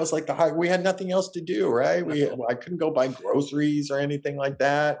 I mean, that was like we had nothing else to do, right? I couldn't go buy groceries or anything like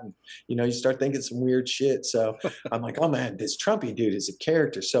that. And, you start thinking some weird shit. So I'm like, oh man, this Trumpy dude is a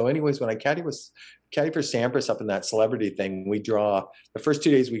character. So anyways, when I caddy for Sampras up in that celebrity thing, we draw the first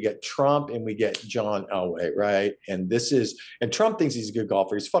 2 days, we get Trump and we get John Elway, right? And Trump thinks he's a good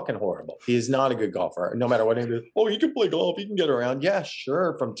golfer. He's fucking horrible. He is not a good golfer. No matter what he does. Oh, he can play golf. He can get around. Yeah,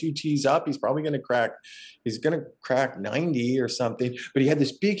 sure. From 2 tees up, he's probably going to crack 90 or something. But he had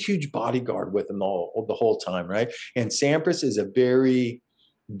this big, huge bodyguard with him the whole time, right? And Sampras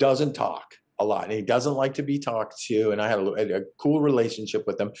doesn't talk a lot, and he doesn't like to be talked to. And I had a cool relationship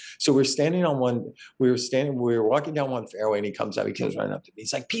with him. So we were walking down one fairway, and he comes running up to me.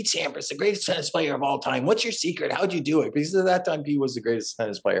 He's like, Pete Sampras, the greatest tennis player of all time. What's your secret? How'd you do it? Because at that time, Pete was the greatest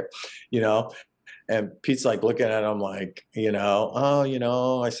tennis player, And Pete's like looking at him like, I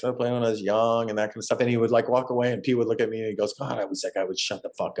started playing when I was young and that kind of stuff. And he would like walk away, and Pete would look at me and he goes, God, I wish that guy would shut the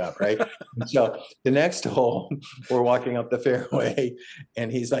fuck up, right? So the next hole, we're walking up the fairway,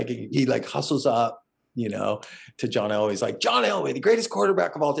 and he's like, he hustles up, to John Elway. He's like, John Elway, the greatest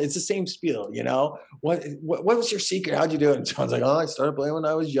quarterback of all time. It's the same spiel, What was your secret? How'd you do it? And John's like, oh, I started playing when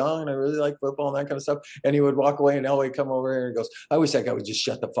I was young, and I really like football and that kind of stuff. And he would walk away, and Elway come over here and goes, I wish that guy would just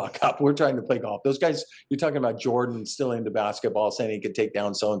shut the fuck up. We're trying to play golf. Those guys, you're talking about Jordan still into basketball, saying he could take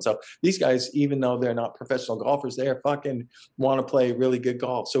down so-and-so. These guys, even though they're not professional golfers, they are fucking want to play really good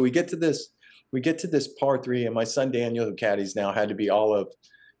golf. So we get to this par 3, and my son Daniel, who caddies now, had to be all of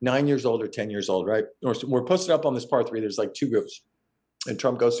 9 years old or 10 years old, right? We're posted up on this par 3. There's like 2 groups. And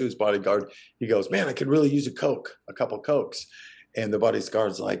Trump goes to his bodyguard. He goes, man, I could really use a couple Cokes. And the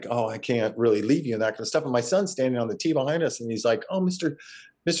bodyguard's like, oh, I can't really leave you and that kind of stuff. And my son's standing on the tee behind us, and he's like, oh, Mr.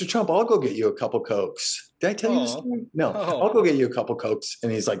 Trump, I'll go get you a couple Cokes. Did I tell you this story? No, I'll go get you a couple Cokes.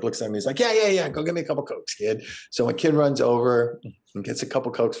 And he's like, looks at me, he's like, yeah, go get me a couple Cokes, kid. So my kid runs over and gets a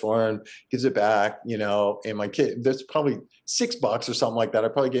couple Cokes for him, gives it back, and my kid, there's probably $6 or something like that. I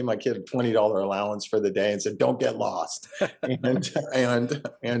probably gave my kid a $20 allowance for the day and said, don't get lost.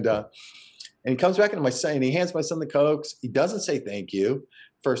 And he comes back into my son and he hands my son the Cokes. He doesn't say thank you,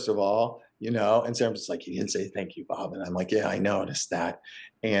 first of all, and Sam's just like, he didn't say thank you, Bob. And I'm like, yeah, I noticed that.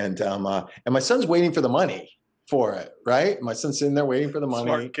 And my son's waiting for the money for it, right? My son's sitting there waiting for the money,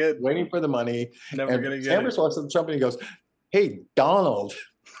 Smart kid. waiting for the money. Never gonna get Sam walks up to Trump and he goes, hey, Donald,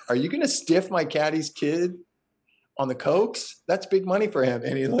 are you going to stiff my caddy's kid on the Cokes? That's big money for him.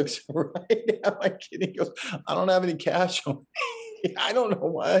 And he looks right at my kid. He goes, I don't have any cash on me. I don't know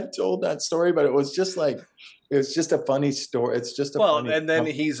why I told that story, but it was just a funny story. It's just a funny and then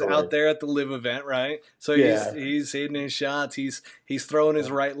he's story. Out there at the LIV event, right? So he's hitting his shots. He's throwing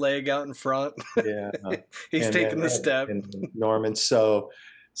his right leg out in front. Yeah, he's taking the step. And Norman, so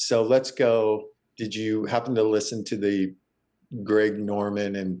let's go. Did you happen to listen to the Greg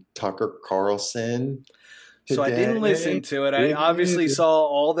Norman and Tucker Carlson today? So I didn't listen to it. I obviously saw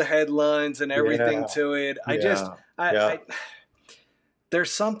all the headlines and everything to it. I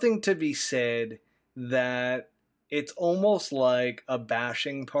there's something to be said that it's almost like a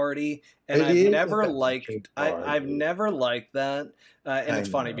bashing party, and I've never liked that. And it's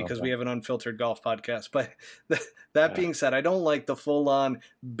funny because we have an unfiltered golf podcast, but that being said, I don't like the full-on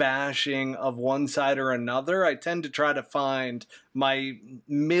bashing of one side or another. I tend to try to find my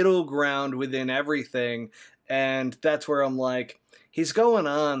middle ground within everything, and that's where I'm like, he's going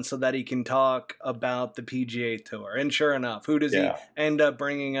on so that he can talk about the PGA Tour. And sure enough, who does he end up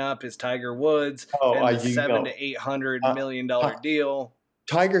bringing up? Is Tiger Woods and the $700 to $800 million deal.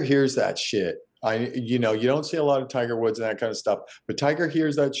 Tiger hears that shit. You don't see a lot of Tiger Woods and that kind of stuff, but Tiger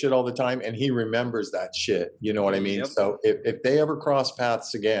hears that shit all the time, and he remembers that shit. You know what I mean? Yep. So if they ever cross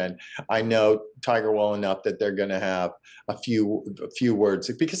paths again, I know Tiger well enough that they're going to have a few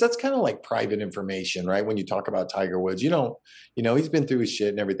words, because that's kind of like private information, right? When you talk about Tiger Woods, he's been through his shit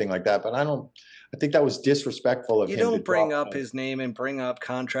and everything like that, but I think that was disrespectful of him. You don't bring up his name and bring up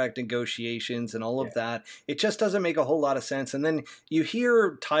contract negotiations and all of that. It just doesn't make a whole lot of sense. And then you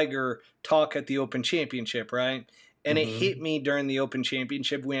hear Tiger talk at the Open Championship, right? And it hit me during the Open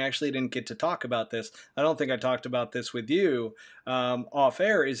Championship. We actually didn't get to talk about this. I don't think I talked about this with you off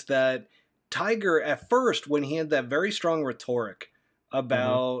air, is that Tiger, at first, when he had that very strong rhetoric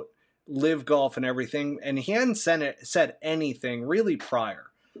about LIV Golf and everything, and he hadn't said anything really prior.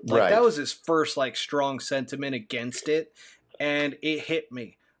 That was his first strong sentiment against it, and it hit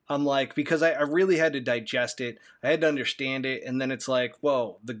me. I'm like, because I really had to digest it. I had to understand it, and then it's like,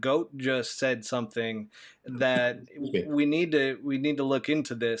 whoa, the GOAT just said something that we need to look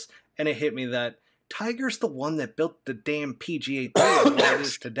into this, and it hit me that Tiger's the one that built the damn PGA Tour what it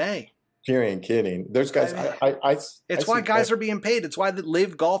is today. You ain't kidding. There's guys. It's why guys are being paid. It's why the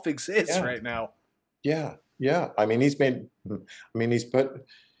LIV Golf exists right now. Yeah. I mean, he's I'm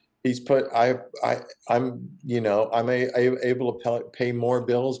able to pay more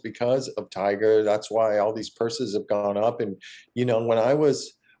bills because of Tiger. That's why all these purses have gone up. And when I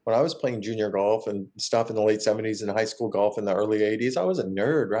was playing junior golf and stuff in the late 70s and high school golf in the early 80s, I was a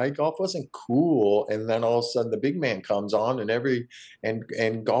nerd, right? Golf wasn't cool, and then all of a sudden the big man comes on,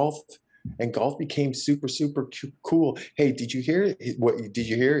 and golf became super, super cool. Hey, did you hear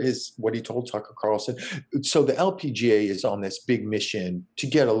what he told Tucker Carlson? So the LPGA is on this big mission to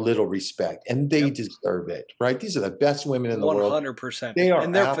get a little respect, and they deserve it, right? These are the best women in the world. 100%.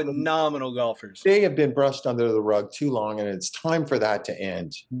 They're phenomenal golfers. They have been brushed under the rug too long, and it's time for that to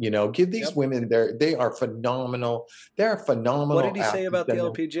end. Give these women they are phenomenal. They're phenomenal. What did he say about the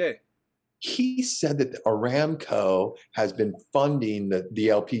LPGA? He said that Aramco has been funding the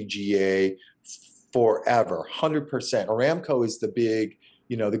LPGA forever, 100%. Aramco is the big,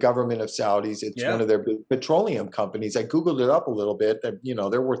 the government of Saudis. It's one of their big petroleum companies. I Googled it up a little bit. That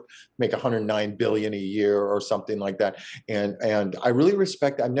they're make $109 billion a year or something like that. And I really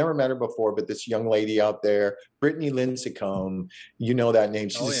respect. I've never met her before, but this young lady out there, Brittany Lincecum, that name.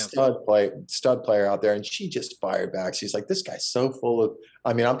 She's a stud player out there, and she just fired back. She's like, this guy's so full of.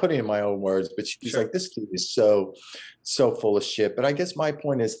 I mean, I'm putting in my own words, but she's like, this kid is so full of shit. But I guess my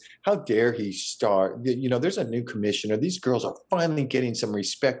point is, how dare he start? There's a new commissioner. These girls are finally getting some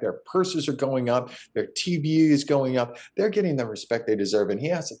respect. Their purses are going up. Their TV is going up. They're getting the respect they deserve, and he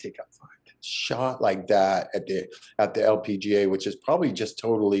has to take up for it. shot like that at the LPGA, which is probably just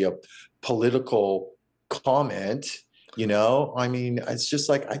totally a political comment. You know, I mean, it's just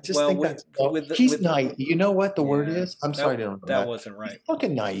like, I just think that's, he's naive. You know what the word is? I'm sorry to interrupt. That wasn't right. He's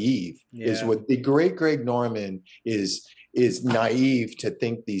fucking naive. Yeah. Is what the great Greg Norman is naive to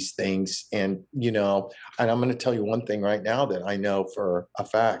think these things. And, you know, and I'm going to tell you one thing right now that I know for a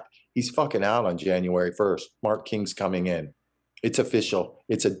fact. He's fucking out on January 1st. Mark King's coming in. It's official.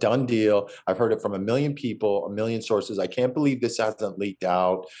 It's a done deal. I've heard it from a million people, a million sources. I can't believe this hasn't leaked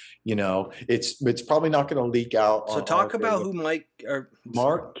out. You know, it's probably not going to leak out. So talk about who Mark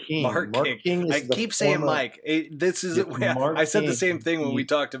King. Mark King. I keep saying Mike. This is I said the same thing when we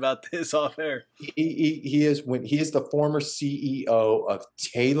talked about this off air. He is the former CEO of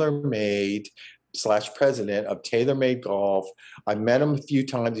TaylorMade / president of TaylorMade Golf. I met him a few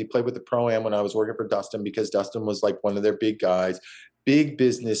times. He played with the Pro-Am when I was working for Dustin, because Dustin was like one of their big guys, big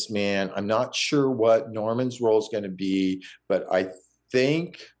businessman. I'm not sure what Norman's role is going to be, but I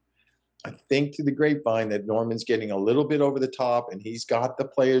think through the grapevine that Norman's getting a little bit over the top, and he's got the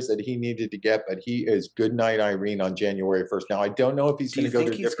players that he needed to get, but he is good night Irene on January 1st. Now, I don't know if he's going to go to.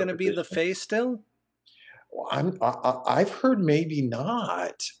 Do you think he's going to be the face still? I've heard maybe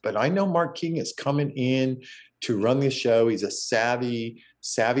not, but I know Mark King is coming in to run the show. He's a savvy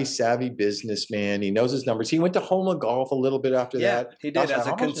businessman. He knows his numbers. He went to Homa Golf a little bit after that. He did as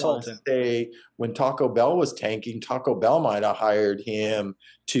a consultant. When Taco Bell was tanking, Taco Bell might have hired him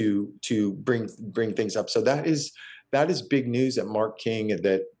to bring things up. So that is big news that Mark King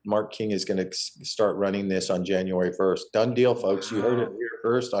is going to start running this on January 1st. Done deal, folks. You heard it here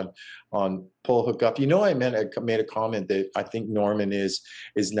first on Pull Hook Up. You know, I made a comment that I think Norman is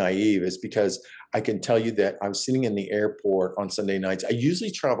naive, is because I can tell you that I was sitting in the airport on Sunday nights. I usually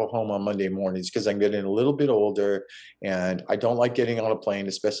travel home on Monday mornings because I'm getting a little bit older and I don't like getting on a plane,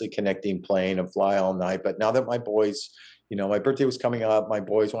 especially connecting plane and fly all night. But now that my boys, you know, my birthday was coming up, my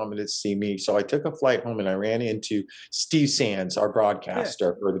boys wanted to see me. So I took a flight home and I ran into Steve Sands, our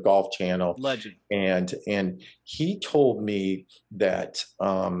broadcaster for the Golf Channel. Legend. And he told me that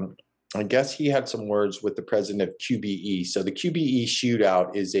I guess he had some words with the president of QBE. So the QBE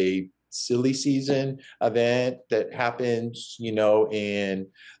shootout is a silly season event that happens, you know, in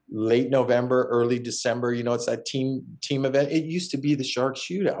late November, early December. You know, it's that team event. It used to be the Shark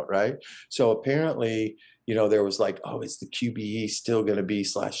Shootout, right? So apparently, you know, there was like, oh, is the QBE still going to be /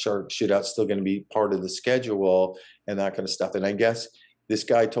 Shark Shootout still going to be part of the schedule and that kind of stuff. And I guess this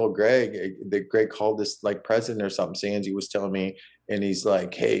guy told Greg that Greg called this like president or something. Sandy was telling me, and he's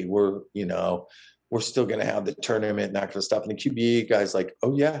like, hey, we're still going to have the tournament and that kind of stuff. And the QBE guy's like,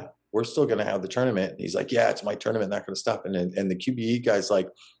 oh yeah, we're still going to have the tournament. And he's like, yeah, it's my tournament, that kind of stuff. And the QBE guy's like,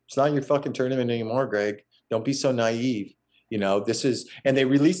 it's not your fucking tournament anymore, Greg. Don't be so naive. You know, this is, and they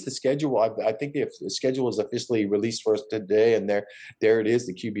released the schedule. I think the schedule is officially released for us today, and there it is,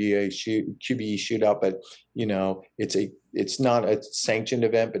 the QBE shootout. But you know, it's not a sanctioned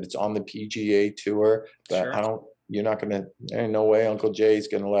event, but it's on the PGA Tour. But sure. There's no way Uncle Jay's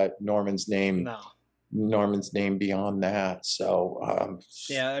gonna let Norman's name beyond that. So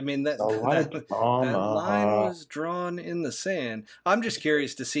yeah, I mean that line was drawn in the sand. I'm just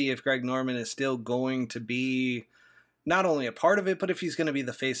curious to see if Greg Norman is still going to be not only a part of it, but if he's going to be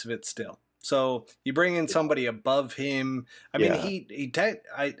the face of it still. So you bring in somebody above him. I mean,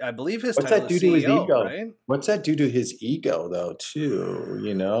 I believe his title is CEO, right? What's that do to his ego, though, too,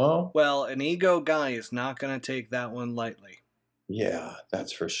 you know? Well, an ego guy is not going to take that one lightly. Yeah,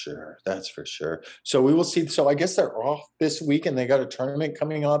 that's for sure. That's for sure. So we will see. So I guess they're off this week, and they got a tournament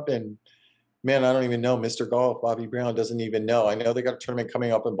coming up, and man, I don't even know. Mr. Golf, Bobby Brown doesn't even know. I know they got a tournament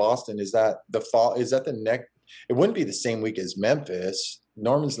coming up in Boston. Is that the fall? Is that the next? It wouldn't be the same week as Memphis.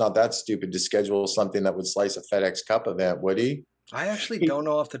 Norman's not that stupid to schedule something that would slice a FedEx Cup event, would he? I actually don't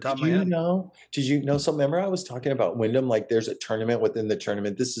know off the top of my head. Did you know? So remember I was talking about Wyndham, like there's a tournament within the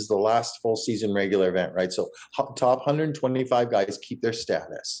tournament. This is the last full season regular event, right? So top 125 guys keep their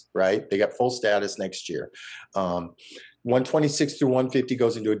status, right? They got full status next year. 126 through 150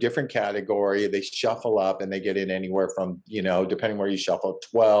 goes into a different category. They shuffle up and they get in anywhere from, you know, depending where you shuffle,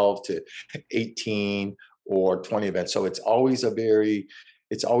 12 to 18 or 20 events. So it's always a very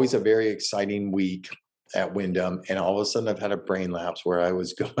exciting week at Wyndham. And all of a sudden I've had a brain lapse where I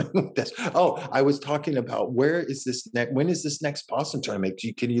was going with this. Oh, I was talking about when is this next Boston tournament?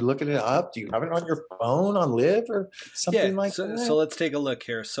 Can you look it up? Do you have it on your phone on LIV or something like that? So let's take a look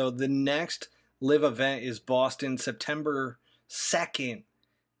here. So the next LIV event is Boston, September 2nd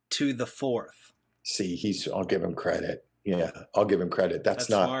to the 4th. See, I'll give him credit. Yeah, I'll give him credit. That's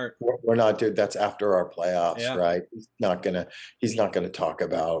not smart. We're not, dude. That's after our playoffs, yeah. Right? He's not gonna talk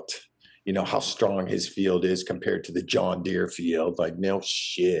about, you know, how strong his field is compared to the John Deere field. Like, no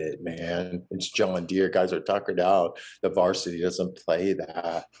shit, man. It's John Deere. Guys are tuckered out. The varsity doesn't play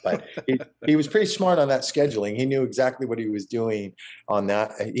that. But he was pretty smart on that scheduling. He knew exactly what he was doing on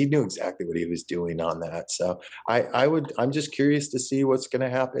that. He knew exactly what he was doing on that. So I'm just curious to see what's going to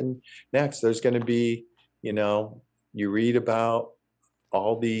happen next. There's going to be, you know, you read about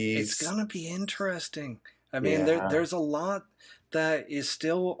all these. It's going to be interesting. I mean, there's a lot that is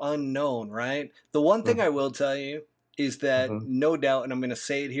still unknown, right? The one thing I will tell you is that no doubt, and I'm going to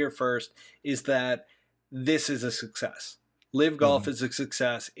say it here first, is that this is a success. LIV Golf is a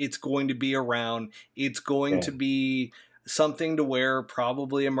success. It's going to be around. It's going to be something to where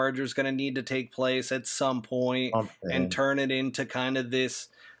probably a merger is going to need to take place at some point and turn it into kind of this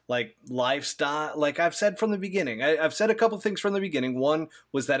like lifestyle. Like I've said from the beginning, I've said a couple things from the beginning. One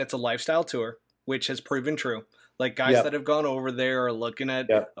was that it's a lifestyle tour, which has proven true. Like guys that have gone over there are looking at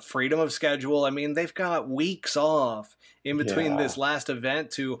a freedom of schedule. I mean, they've got weeks off in between this last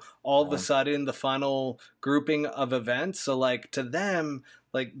event to all of a sudden the final grouping of events. So like to them,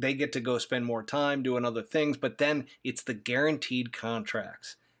 like they get to go spend more time doing other things, but then it's the guaranteed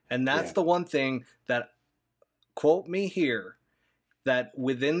contracts. And that's the one thing that, quote me here, that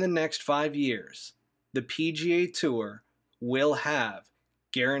within the next 5 years, the PGA Tour will have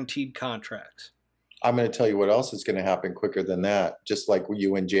guaranteed contracts. I'm going to tell you what else is going to happen quicker than that. Just like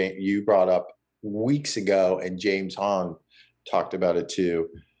you and you brought up weeks ago, and James Hahn talked about it too.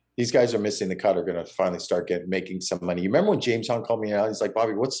 These guys are missing the cut are going to finally start making some money. You remember when James Hahn called me out? He's like,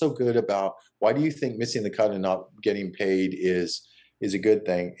 Bobby, what's so good about, why do you think missing the cut and not getting paid is a good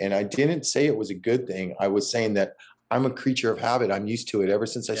thing? And I didn't say it was a good thing. I was saying that I'm a creature of habit. I'm used to it ever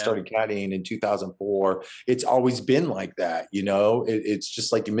since I started caddying in 2004. It's always been like that. You know, it's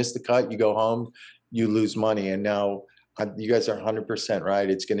just like you miss the cut, you go home, you lose money. And now you guys are 100% right.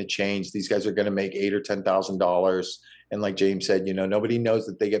 It's going to change. These guys are going to make $8,000 or $10,000. And like James said, you know, nobody knows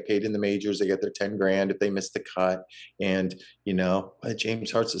that they get paid in the majors. They get their 10 grand if they miss the cut. And, you know,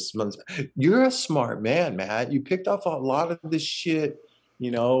 James Hart's you're a smart man, Matt. You picked off a lot of this shit,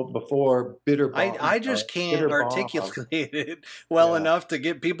 you know, before bitter. I just can't articulate it well enough to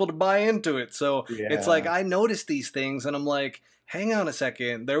get people to buy into it. So it's like I notice these things and I'm like, hang on a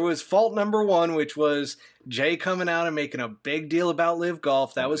second. There was fault number one, which was Jay coming out and making a big deal about LIV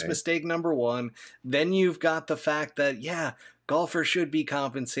Golf. That was mistake number one. Then you've got the fact that, golfers should be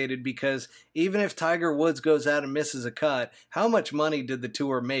compensated because even if Tiger Woods goes out and misses a cut, how much money did the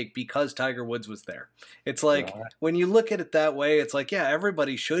tour make because Tiger Woods was there? It's like, when you look at it that way, it's like,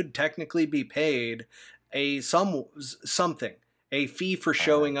 everybody should technically be paid something. A fee for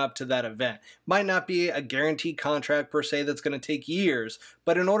showing up to that event. Might not be a guaranteed contract per se that's going to take years,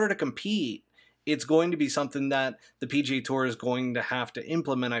 but in order to compete, it's going to be something that the PGA Tour is going to have to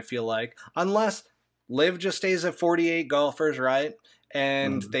implement, I feel like, unless LIV just stays at 48 golfers, right?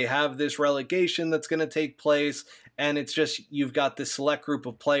 And they have this relegation that's going to take place, and it's just you've got this select group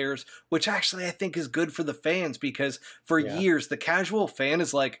of players, which actually I think is good for the fans because for years the casual fan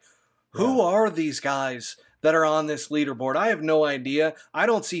is like, who are these guys that are on this leaderboard? I have no idea. I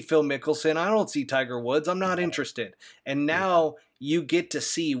don't see Phil Mickelson. I don't see Tiger Woods. I'm not interested. And now you get to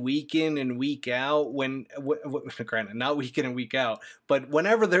see week in and week out granted, not week in and week out, but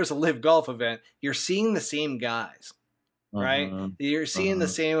whenever there's a LIV Golf event, you're seeing the same guys, right? You're seeing the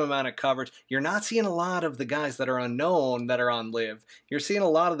same amount of coverage. You're not seeing a lot of the guys that are unknown that are on LIV. You're seeing a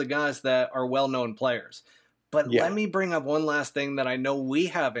lot of the guys that are well-known players. But let me bring up one last thing that I know we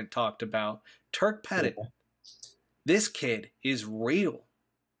haven't talked about. Turk Pettit. This kid is real.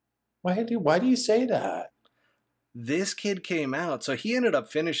 Why do you say that? This kid came out. So he ended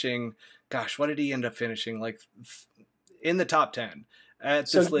up finishing, what did he end up finishing? Like in the top 10 at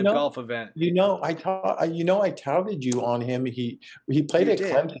this LIV Golf event. I touted you on him. He played at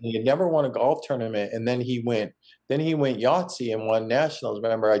Clemson. He had never won a golf tournament. And then he went Yahtzee and won nationals.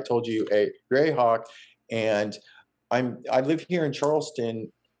 Remember, I told you a Greyhawk. And I live here in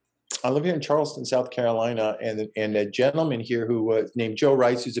Charleston. South Carolina, and a gentleman here who was named Joe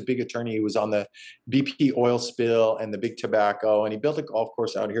Rice, who's a big attorney. He was on the BP oil spill and the big tobacco, and he built a golf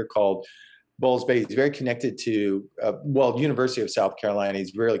course out here called Bowles Bay. He's very connected to, University of South Carolina.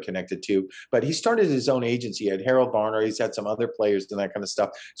 He's really connected to, but he started his own agency. He had Harold Varner. He's had some other players and that kind of stuff.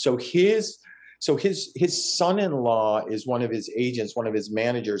 So his son-in-law is one of his agents, one of his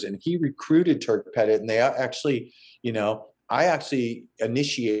managers, and he recruited Turk Pettit, and they actually, I actually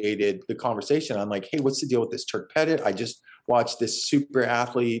initiated the conversation. I'm like, hey, what's the deal with this Turk Pettit? I just watched this super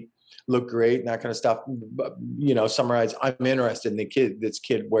athlete look great and that kind of stuff. But, you know, summarize, I'm interested in the kid, this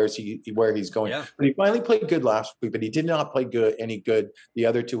kid, where he's going. Yeah. But he finally played good last week, but he did not play any good the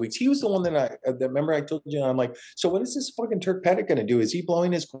other 2 weeks. He was the one that remember I told you, I'm like, so what is this fucking Turk Pettit going to do? Is he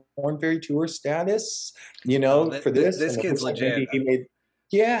blowing his Corn Ferry Tour status, you know, for this? This kid's legit.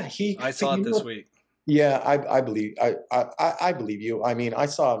 I saw it this week. Yeah, I believe I believe you. I mean, I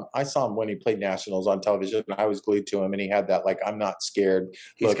saw him when he played nationals on television, and I was glued to him, and he had that like I'm not scared.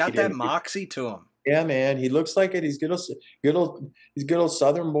 He's got that moxie to him. Yeah, man, he looks like it. He's good old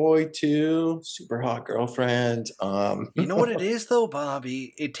Southern boy too. Super hot girlfriend. You know what it is though,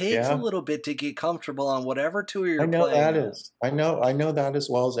 Bobby? It takes a little bit to get comfortable on whatever tour you're playing. I know that as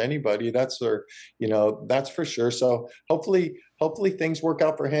well as anybody. That's that's for sure. So hopefully things work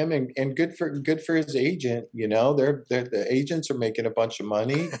out for him, and good for his agent. You know, the agents are making a bunch of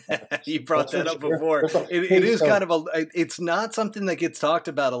money. You brought that up before. It is kind of it's not something that gets talked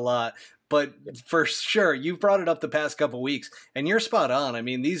about a lot. But for sure, you've brought it up the past couple of weeks, and you're spot on. I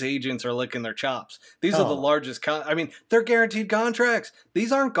mean, these agents are licking their chops. These are the largest. I mean, they're guaranteed contracts.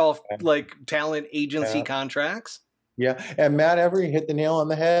 These aren't golf like talent agency contracts. Yeah, and Matt Every hit the nail on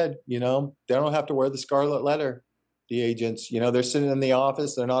the head. You know, they don't have to wear the scarlet letter. The agents, you know, they're sitting in the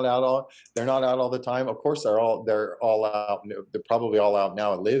office. They're not out all the time. Of course, they're all out. They're probably all out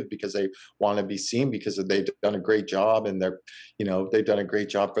now at LIV because they want to be seen, because they've done a great job, and they've done a great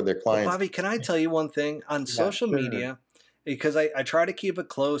job for their clients. Well, Bobby, can I tell you one thing on social media? Because I try to keep a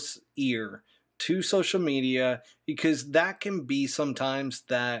close ear to social media, because that can be sometimes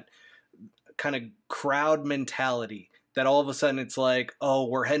that kind of crowd mentality that all of a sudden it's like, oh,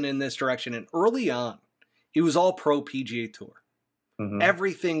 we're heading in this direction. And early on, it was all pro PGA Tour. Mm-hmm.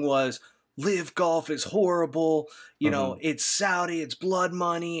 Everything was LIV Golf is horrible. You know, it's Saudi, it's blood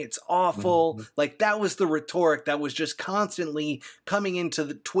money, it's awful. Mm-hmm. Like that was the rhetoric that was just constantly coming into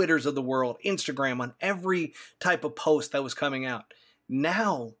the Twitters of the world, Instagram, on every type of post that was coming out.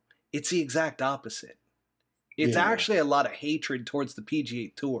 Now it's the exact opposite. It's actually a lot of hatred towards the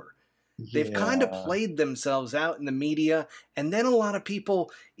PGA Tour. They've kind of played themselves out in the media, and then a lot of people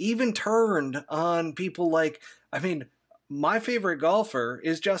even turned on people like, I mean, my favorite golfer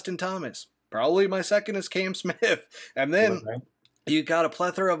is Justin Thomas. Probably my second is Cam Smith. And then you got a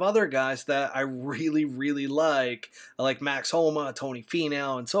plethora of other guys that I really, really like Max Homa, Tony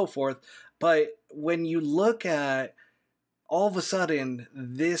Finau, and so forth. But when you look at all of a sudden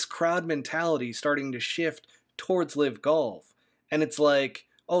this crowd mentality starting to shift towards LIV Golf, and it's like,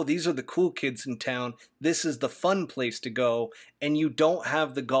 oh, these are the cool kids in town. This is the fun place to go. And you don't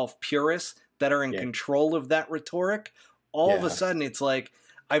have the golf purists that are in control of that rhetoric. All of a sudden, it's like,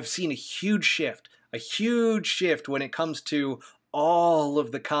 I've seen a huge shift when it comes to all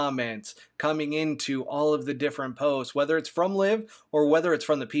of the comments coming into all of the different posts, whether it's from LIV or whether it's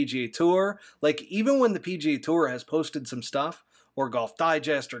from the PGA Tour. Like, even when the PGA Tour has posted some stuff, or Golf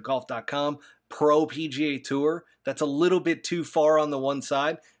Digest or golf.com, pro PGA Tour, that's a little bit too far on the one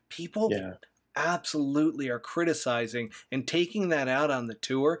side, people absolutely are criticizing and taking that out on the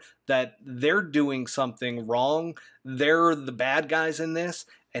tour, that they're doing something wrong. They're the bad guys in this.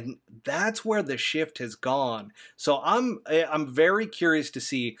 And that's where the shift has gone. So I'm very curious to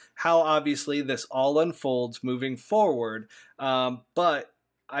see how obviously this all unfolds moving forward. But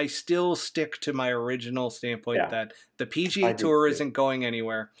I still stick to my original standpoint that the PGA Tour isn't going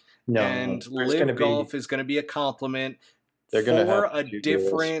anywhere. No, and LIV Golf is going to be a compliment. They're going to have a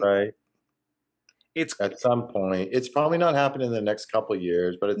different. Right? It's at some point. It's probably not happening in the next couple of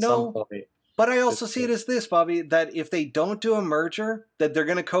years, but at some point. But I also see it as this, Bobby, that if they don't do a merger, that they're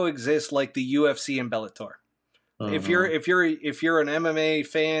going to coexist like the UFC and Bellator. Mm-hmm. If you're an MMA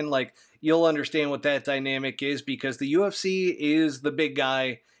fan, like, you'll understand what that dynamic is, because the UFC is the big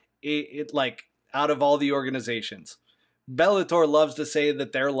guy, like, out of all the organizations. Bellator loves to say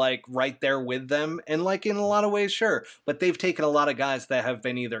that they're like right there with them, and like in a lot of ways, sure, but they've taken a lot of guys that have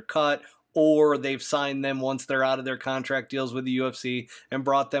been either cut or they've signed them once they're out of their contract deals with the UFC and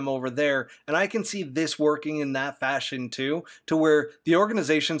brought them over there. And I can see this working in that fashion too, to where the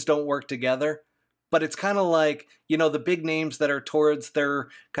organizations don't work together, but it's kind of like, you know, the big names that are towards their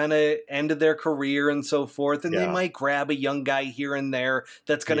kind of end of their career and so forth. And they might grab a young guy here and there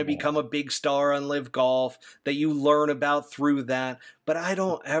that's going to become a big star on LIV Golf that you learn about through that. But I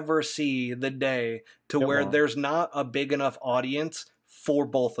don't ever see the day to where there's not a big enough audience for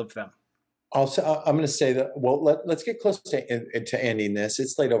both of them. Also, I'm going to say that. Well, let's get close to ending this.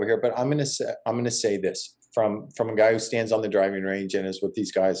 It's late over here, but I'm going to say this from a guy who stands on the driving range and is with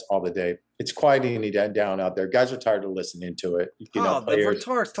these guys all the day. It's quieting down out there. Guys are tired of listening to it. You know, players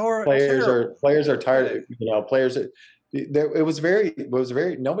are tired. You know, players. it was very,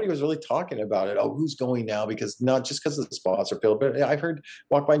 nobody was really talking about it. Oh, who's going now? Because not just because of the sponsor field, but I've heard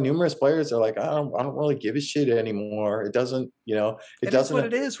walk by numerous players. They're like, I don't really give a shit anymore. It doesn't, it It doesn't. is what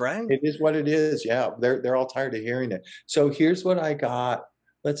it is, right? It is what it is. Yeah. They're all tired of hearing it. So here's what I got.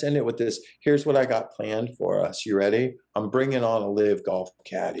 Let's end it with this. Here's what I got planned for us. You ready? I'm bringing on a LIV Golf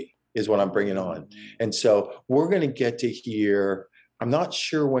caddy is what I'm bringing on. And so we're going to get to hear, I'm not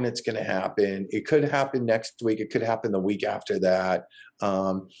sure when it's going to happen. It could happen next week. It could happen the week after that.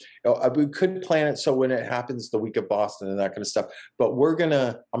 We could plan it so when it happens the week of Boston and that kind of stuff. But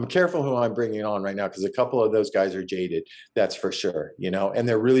I'm careful who I'm bringing on right now because a couple of those guys are jaded. That's for sure, and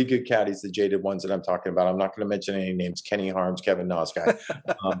they're really good caddies, the jaded ones that I'm talking about. I'm not going to mention any names, Kenny Harms, Kevin Nosguy.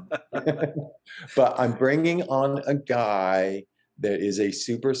 But I'm bringing on a guy that is a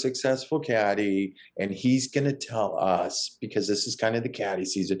super successful caddy, and he's going to tell us, because this is kind of the caddy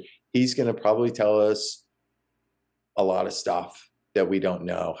season, he's going to probably tell us a lot of stuff that we don't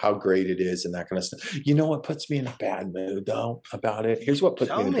know, how great it is and that kind of stuff. You know what puts me in a bad mood though about it? Here's what puts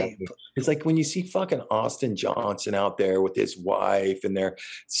me in a bad mood. It's like when you see fucking Austin Johnson out there with his wife and they're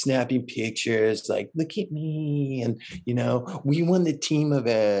snapping pictures like, look at me. And, we won the team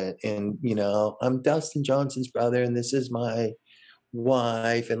event and, I'm Dustin Johnson's brother and this is my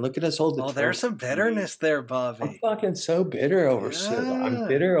wife, and look at us hold the trophy. There's some bitterness there, Bobby. I'm fucking so bitter over shit. I'm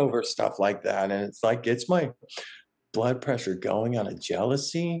bitter over stuff like that, and it's like it's my blood pressure going out of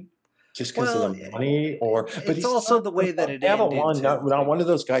jealousy just because of the money, but it's also the way that it ended. Not one of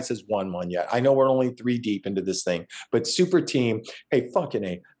those guys has won one yet. I know we're only 3 deep into this thing, but super team, hey, fucking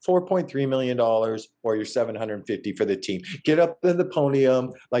A, $4.3 million or your $750 for the team. Get up in the podium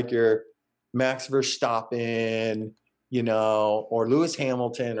like you're Max Verstappen, or Lewis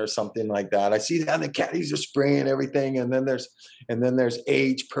Hamilton or something like that. I see that the caddies are spraying everything. And then there's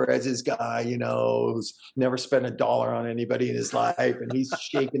H, Perez's guy, who's never spent $1 on anybody in his life. And he's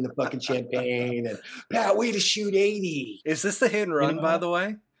shaking the fucking champagne and, way to shoot 80. Is this the hit and run, by the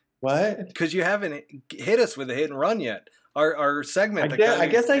way? What? Because you haven't hit us with a hit and run yet. Our segment. I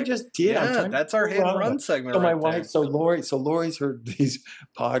guess I just did. Yeah, that's our hit and run segment. So my wife, Lori's heard these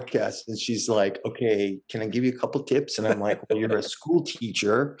podcasts and she's like, okay, can I give you a couple tips? And I'm like, well, you're a school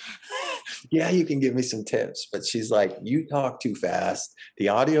teacher. Yeah, you can give me some tips. But she's like, you talk too fast. The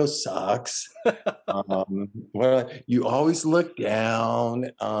audio sucks. You always look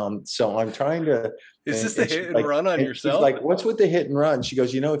down. So I'm trying to. Is this the hit and run on yourself? She's like, what's with the hit and run? She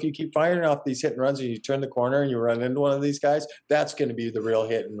goes, if you keep firing off these hit and runs and you turn the corner and you run into one of these guys, that's going to be the real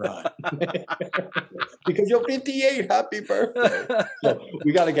hit and run. Because you're 58. Happy birthday. So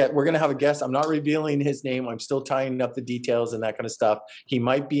we're going to have a guest. I'm not revealing his name. I'm still tying up the details and that kind of stuff. He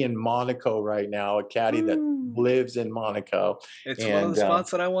might be in Monaco right now, a caddy that lives in Monaco. It's one of the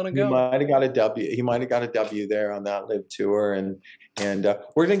spots that I want to go. He might have got a W there on that LIV tour. And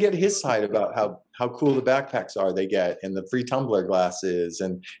we're going to get his side about how cool the backpacks are they get, and the free tumbler glasses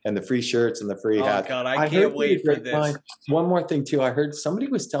and the free shirts and the free hats. Oh God, I can't wait for this. One more thing too, I heard somebody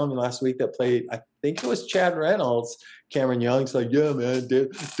was telling me last week that played, I think it was Chad Reynolds, Cameron Young's like, yeah, man,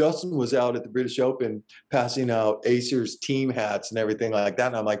 Dustin was out at the British Open passing out Acer's team hats and everything like that.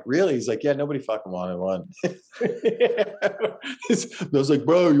 And I'm like, really? He's like, yeah, nobody fucking wanted one. I was like,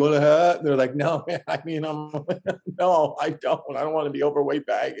 bro, you want a hat? And they're like, no, man. I mean, no, I don't. I don't want to be overweight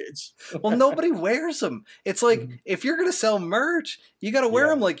baggage. Well, nobody wears them. It's like, if you're going to sell merch, you got to wear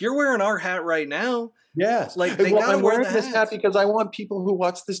them. Like you're wearing our hat right now. Yes. Like I'm wearing this hat because I want people who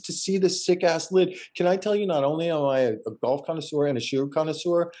watch this to see this sick ass lid. Can I tell you, not only am I a golf connoisseur and a shoe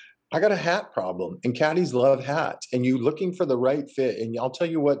connoisseur, I got a hat problem, and caddies love hats, and you looking for the right fit. And I'll tell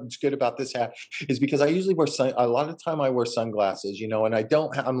you what's good about this hat is because I usually wear a lot of time I wear sunglasses, and I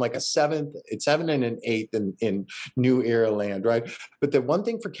don't I'm like a 7 and an 8th in new era land, right? But the one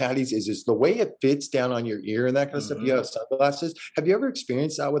thing for caddies is the way it fits down on your ear and that kind of stuff. You have sunglasses. Have you ever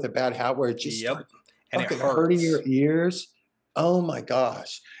experienced that with a bad hat where it just and it hurting your ears? Oh my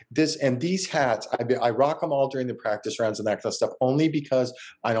gosh. These hats, I rock them all during the practice rounds and that kind of stuff, only because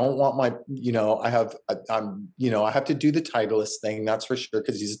I don't want my, I have to do the Titleist thing. That's for sure.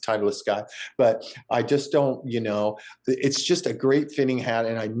 Cause he's a Titleist guy, but I just don't, it's just a great fitting hat.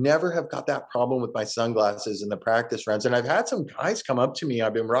 And I never have got that problem with my sunglasses in the practice rounds. And I've had some guys come up to me.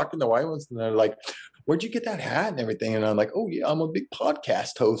 I've been rocking the white ones and they're like, where'd you get that hat and everything? And I'm like, oh yeah, I'm a big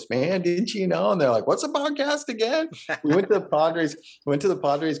podcast host, man. Didn't you know? And they're like, what's a podcast again? We went to the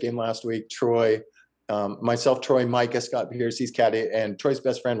Padres game last week. Troy, myself, Troy, Mike, Scott Pierce, he's caddy, and Troy's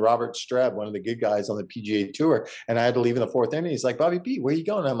best friend, Robert Streb, one of the good guys on the PGA Tour. And I had to leave in the 4th inning. He's like, Bobby B, where are you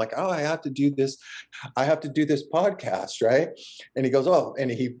going? And I'm like, oh, I have to do this podcast, right? And he goes, oh,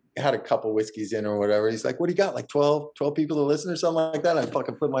 and he had a couple whiskeys in or whatever. He's like, what do you got? Like 12 people to listen or something like that. I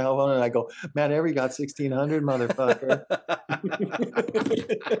fucking put my phone on and I go, Matt Every got 1,600, motherfucker.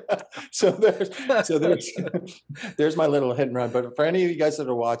 so there's my little hit and run. But for any of you guys that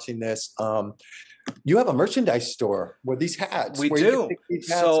are watching this, you have a merchandise store with these hats. We do.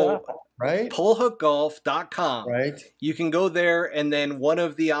 So right? Pullhookgolf.com. Right. You can go there, and then one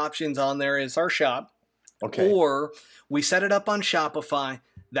of the options on there is our shop. Okay. Or we set it up on Shopify.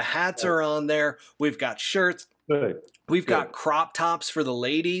 The hats are on there. We've got shirts. Good. We've got crop tops for the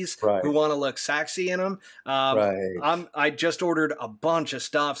ladies who want to look sexy in them. I just ordered a bunch of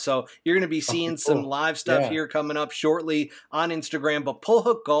stuff, so you're going to be seeing some live stuff here coming up shortly on Instagram. But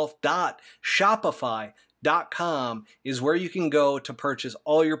pullhookgolf.shopify.com is where you can go to purchase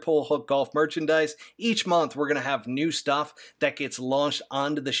all your Pull Hook Golf merchandise. Each month, we're going to have new stuff that gets launched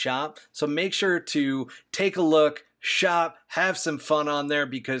onto the shop. So make sure to take a look, shop, have some fun on there,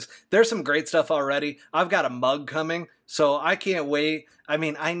 because there's some great stuff already. I've got a mug coming, so I can't wait. I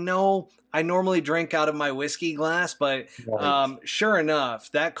mean, I know I normally drink out of my whiskey glass, but sure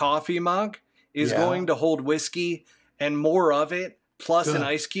enough, that coffee mug is going to hold whiskey and more of it, plus an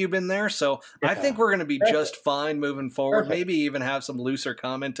ice cube in there. So I think we're going to be just fine moving forward. Maybe even have some looser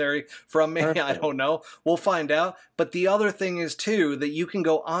commentary from me. I don't know. We'll find out. But the other thing is, too, that you can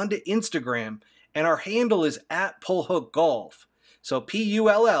go onto Instagram, and our handle is at Pullhook Golf. So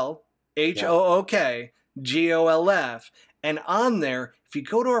PULLHOOKGOLF. And on there, if you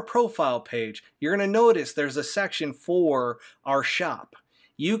go to our profile page, you're going to notice there's a section for our shop.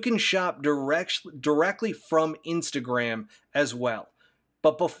 You can shop directly from Instagram as well.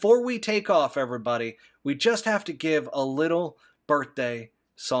 But before we take off, everybody, we just have to give a little birthday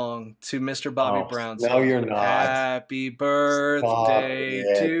song to Mr. Bobby Brown. No, you're not. Happy birthday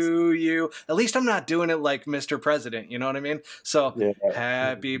to you. At least I'm not doing it like Mr. President, you know what I mean? So,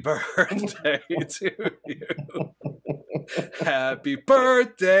 happy birthday to you. Happy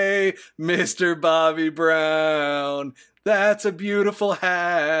birthday, Mr. Bobby Brown. That's a beautiful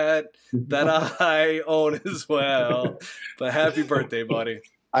hat that I own as well. But happy birthday, buddy.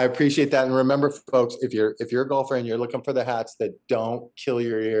 I appreciate that. And remember, folks, if you're a golfer and you're looking for the hats that don't kill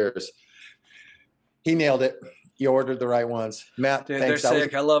your ears, he nailed it. You ordered the right ones. Matt, dude, thanks. They're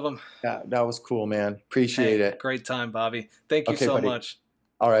sick. I love them. Yeah, that was cool, man. Appreciate it. Great time, Bobby. Thank you so much.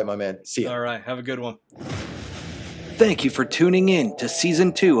 All right, my man. See you. All right. Have a good one. Thank you for tuning in to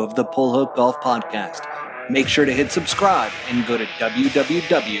Season 2 of the Pull Hook Golf Podcast. Make sure to hit subscribe and go to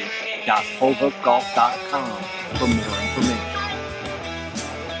www.pullhookgolf.com for more information.